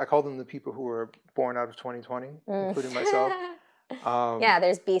 2020. I call them the people who were born out of 2020, including myself. Yeah,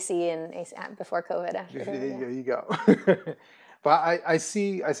 there's BC and before COVID. After COVID, there you go. But I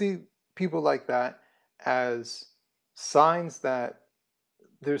see people like that as signs that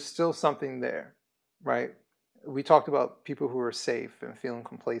there's still something there, right? We talked about people who are safe and feeling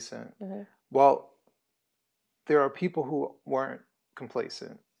complacent. Mm-hmm. Well, there are people who weren't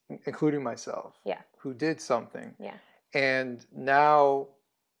complacent, including myself, who did something. Yeah. And now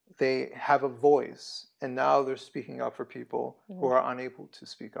they have a voice, and now they're speaking up for people who are unable to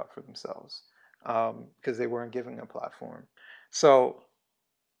speak up for themselves because they weren't given a platform. So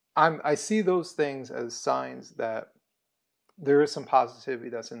I see those things as signs that there is some positivity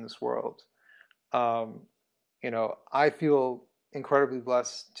that's in this world. You know, I feel incredibly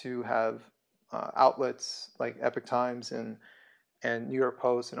blessed to have outlets like Epoch Times and New York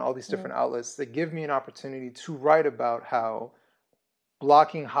Post and all these different outlets that give me an opportunity to write about how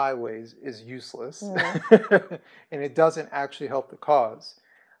blocking highways is useless and it doesn't actually help the cause.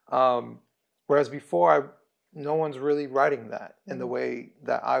 Whereas before, no one's really writing that in the way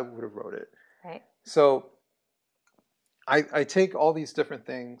that I would have wrote it. Right. So I take all these different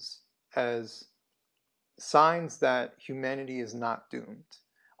things as signs that humanity is not doomed,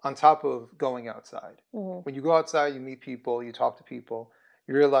 on top of going outside. When you go outside, you meet people, you talk to people,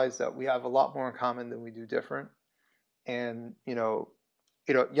 you realize that we have a lot more in common than we do different. And, you know,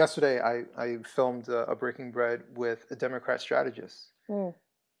 yesterday I filmed a Breaking Bread with a Democrat strategist,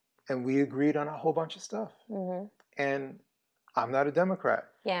 and we agreed on a whole bunch of stuff. And I'm not a Democrat.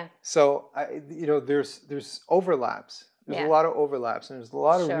 Yeah. So there's overlaps. There's a lot of overlaps, and there's a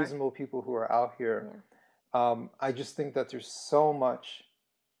lot of reasonable people who are out here. Yeah. I just think that there's so much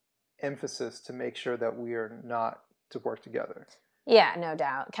emphasis to make sure that we are not to work together. Yeah, no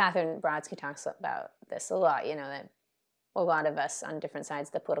doubt. Catherine Brodsky talks about this a lot. You know, that a lot of us on different sides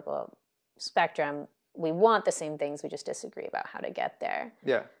of the political spectrum we want the same things, we just disagree about how to get there.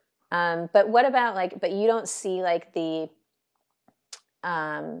 Yeah. But what about but you don't see the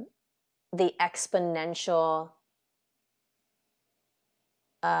exponential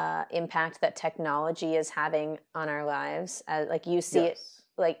impact that technology is having on our lives? You see it,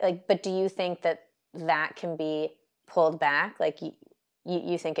 but do you think that can be pulled back?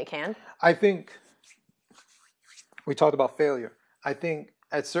 You think it can? I think we talked about failure. I think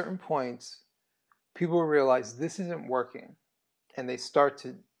at certain points, people realize this isn't working, and they start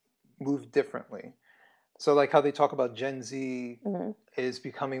to move differently. So like how they talk about Gen Z is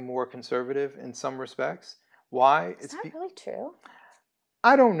becoming more conservative in some respects. Why? Is that really true?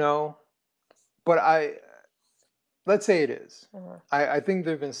 I don't know, but let's say it is. I think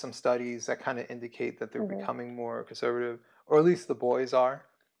there have been some studies that kind of indicate that they're becoming more conservative, or at least the boys are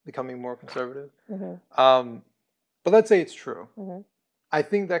becoming more conservative. But let's say it's true. I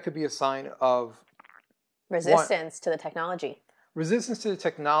think that could be a sign of resistance to the technology. Resistance to the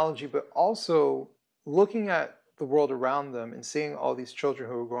technology, but also looking at the world around them and seeing all these children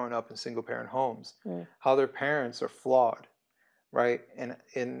who are growing up in single-parent homes, how their parents are flawed, right? And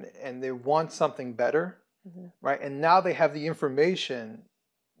they want something better, right? And now they have the information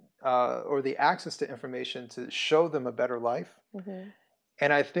or the access to information to show them a better life.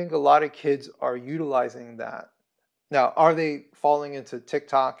 And I think a lot of kids are utilizing that. Now, are they falling into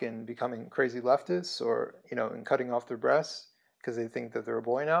TikTok and becoming crazy leftists, or, and cutting off their breasts because they think that they're a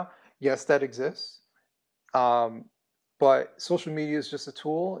boy now? Yes, that exists. But social media is just a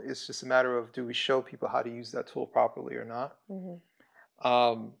tool. It's just a matter of, do we show people how to use that tool properly or not?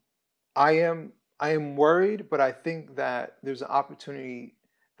 I am worried, but I think that there's an opportunity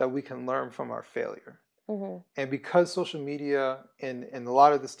that we can learn from our failure. And because social media and a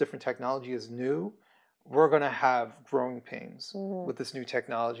lot of this different technology is new, we're going to have growing pains with this new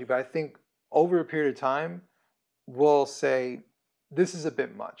technology. But I think over a period of time, we'll say, this is a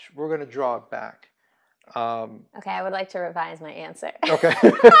bit much. We're going to draw it back. Okay, I would like to revise my answer. Okay.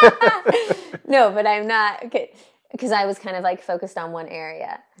 No, but I'm not, because I was kind of focused on one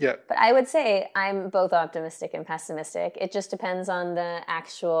area. Yeah. But I would say I'm both optimistic and pessimistic. It just depends on the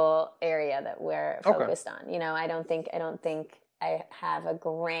actual area that we're focused on. I don't think I have a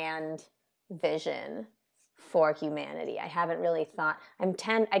grand vision for humanity. I haven't really thought.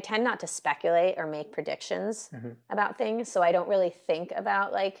 I tend not to speculate or make predictions about things, so I don't really think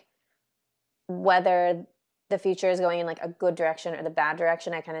about whether the future is going in a good direction or the bad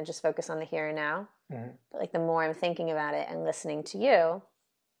direction. I kind of just focus on the here and now. But the more I'm thinking about it and listening to you,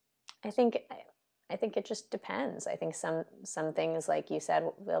 I think it just depends. I think some things, like you said,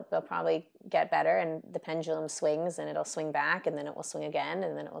 they'll probably get better, and the pendulum swings, and it'll swing back, and then it will swing again,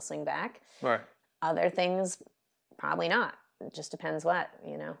 and then it will swing back. Right. Other things, probably not. It just depends what.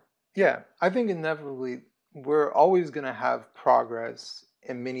 Yeah, I think inevitably we're always going to have progress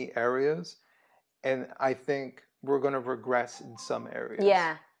in many areas, and I think we're going to regress in some areas.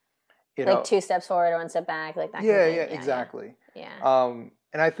 Yeah. 2 steps forward, 1 step back, that kind of thing. Yeah, exactly. Yeah.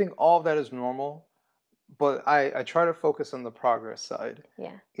 And I think all of that is normal, but I try to focus on the progress side.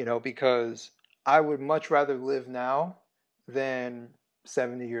 Yeah. Because I would much rather live now than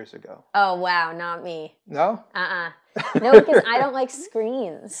 70 years ago. Oh, wow, not me. No? No, because I don't like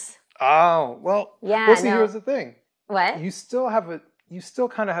screens. Oh, well, yeah. Here's the thing. What? You still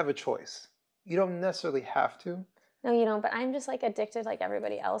kind of have a choice. You don't necessarily have to. No, you don't, but I'm just addicted like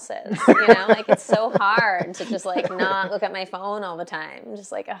everybody else is. It's so hard to just not look at my phone all the time. I'm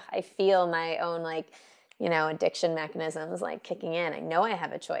just I feel my own addiction mechanisms kicking in. I know I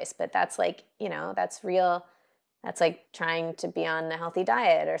have a choice, but that's that's real. That's trying to be on a healthy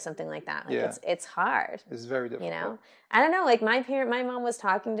diet or something like that. It's hard. It's very difficult. I don't know. My mom was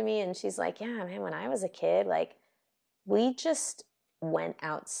talking to me, and she's like, yeah, man, when I was a kid, we just went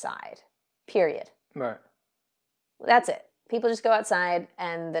outside, period. Right. That's it. People just go outside,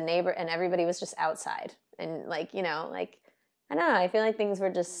 and the neighbor and everybody was just outside. And I don't know. I feel like things were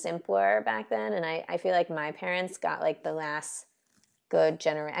just simpler back then. And I feel like my parents got the last good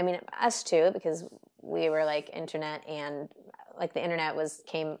generation. I mean, us too, because we were internet, and the internet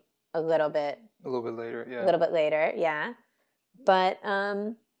came a little bit later. Yeah. A little bit later. Yeah. But,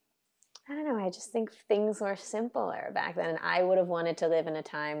 I don't know. I just think things were simpler back then. And I would have wanted to live in a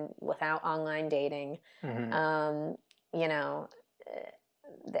time without online dating. I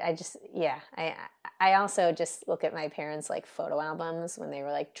also just look at my parents' photo albums when they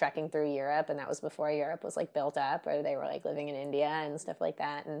were trekking through Europe, and that was before Europe was built up, or they were living in India and stuff like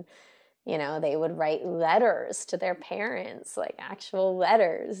that. And, they would write letters to their parents, actual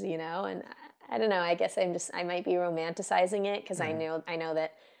letters, and I don't know. I guess I might be romanticizing it because I know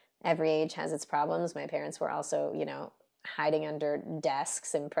that every age has its problems. My parents were also, you know, hiding under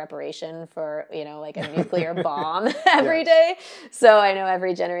desks in preparation for, you know, like a nuclear bomb every day. So I know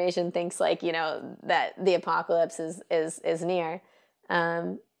every generation thinks like, you know, that the apocalypse is near.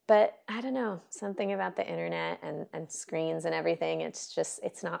 But I don't know, something about the internet and screens and everything. It's just,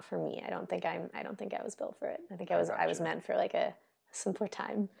 it's not for me. I don't think I was built for it. I think I was meant for like a simpler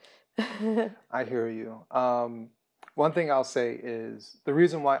time. I hear you. One thing I'll say is the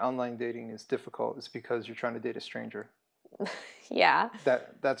reason why online dating is difficult is because you're trying to date a stranger. Yeah.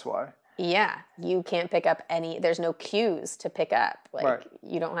 That's why. Yeah. You can't pick up there's no cues to pick up. Like right.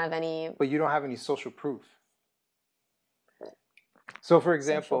 You don't have any. But you don't have any social proof. So for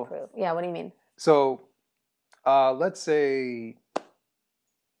example. Social proof. Yeah, what do you mean? So let's say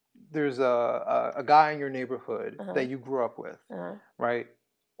there's a guy in your neighborhood that you grew up with, right?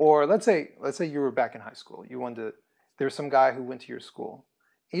 Or let's say you were back in high school. There's some guy who went to your school.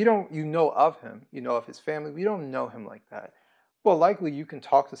 You know of him, you know of his family, but you don't know him like that. Well, likely you can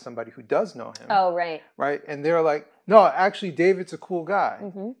talk to somebody who does know him. Oh, right. Right? And they're like, no, actually, David's a cool guy.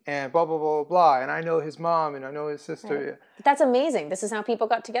 And blah, blah, blah, blah. And I know his mom and I know his sister. Right. But that's amazing. This is how people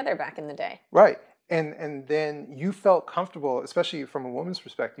got together back in the day. Right. And then you felt comfortable, especially from a woman's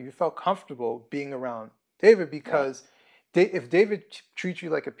perspective, you felt comfortable being around David because if David treats you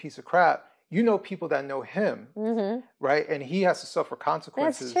like a piece of crap, you know people that know him, right? And he has to suffer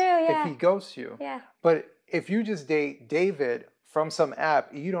consequences if he ghosts you. Yeah. But if you just date David from some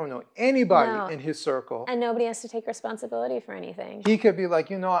app, you don't know anybody in his circle. And nobody has to take responsibility for anything. He could be like,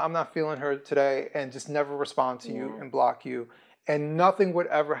 you know, I'm not feeling her today, and just never respond to you and block you. And nothing would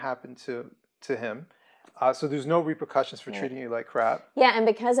ever happen to him. So there's no repercussions for treating you like crap. Yeah, and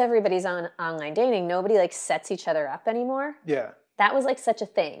because everybody's on online dating, nobody like sets each other up anymore. Yeah. That was like such a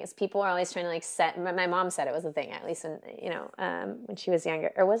thing. Is people were always trying to like set. My mom said it was a thing, at least in, you know, when she was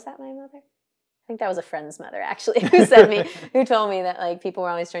younger. Or was that my mother? I think that was a friend's mother actually who told me that like people were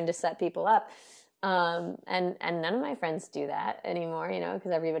always trying to set people up. And none of my friends do that anymore, you know,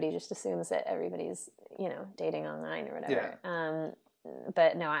 because everybody just assumes that everybody's, you know, dating online or whatever. Yeah.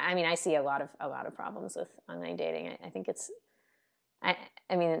 But no, I mean, I see a lot of problems with online dating. I think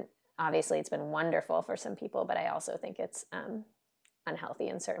I mean, obviously it's been wonderful for some people, but I also think it's unhealthy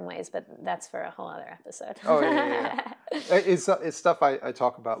in certain ways. But that's for a whole other episode. Oh yeah. It's stuff I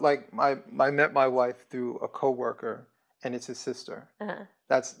talk about. Like I met my wife through a coworker, and it's his sister.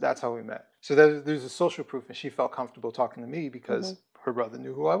 That's how we met. So there's a social proof, and she felt comfortable talking to me because her brother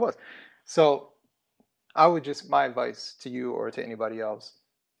knew who I was. So I would my advice to you or to anybody else,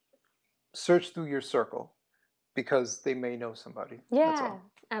 search through your circle because they may know somebody. Yeah, that's all.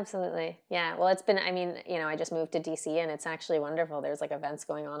 Absolutely. Yeah. Well, it's been, I mean, you know, I just moved to DC and it's actually wonderful. There's like events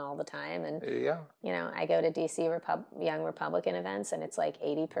going on all the time. And, you know, I go to DC Young Republican events and it's like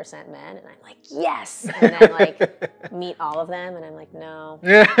 80% men. And I'm like, yes. And then like meet all of them. And I'm like, no.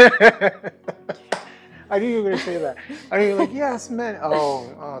 I knew you were going to say that. I knew you were like, yes, men.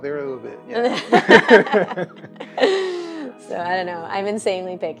 Oh, they were a little bit. Yeah. So I don't know. I'm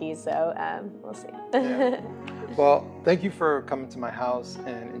insanely picky. So we'll see. Yeah. Well, thank you for coming to my house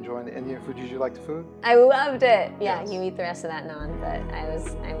and enjoying the Indian food. Did you like the food? I loved it. Yeah, you eat the rest of that naan, but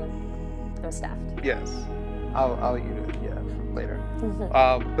I'm stuffed. Yes, I'll eat it. Yeah, later.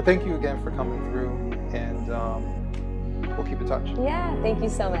 But thank you again for coming through, and we'll keep in touch. Yeah, thank you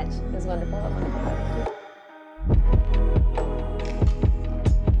so much. It was wonderful.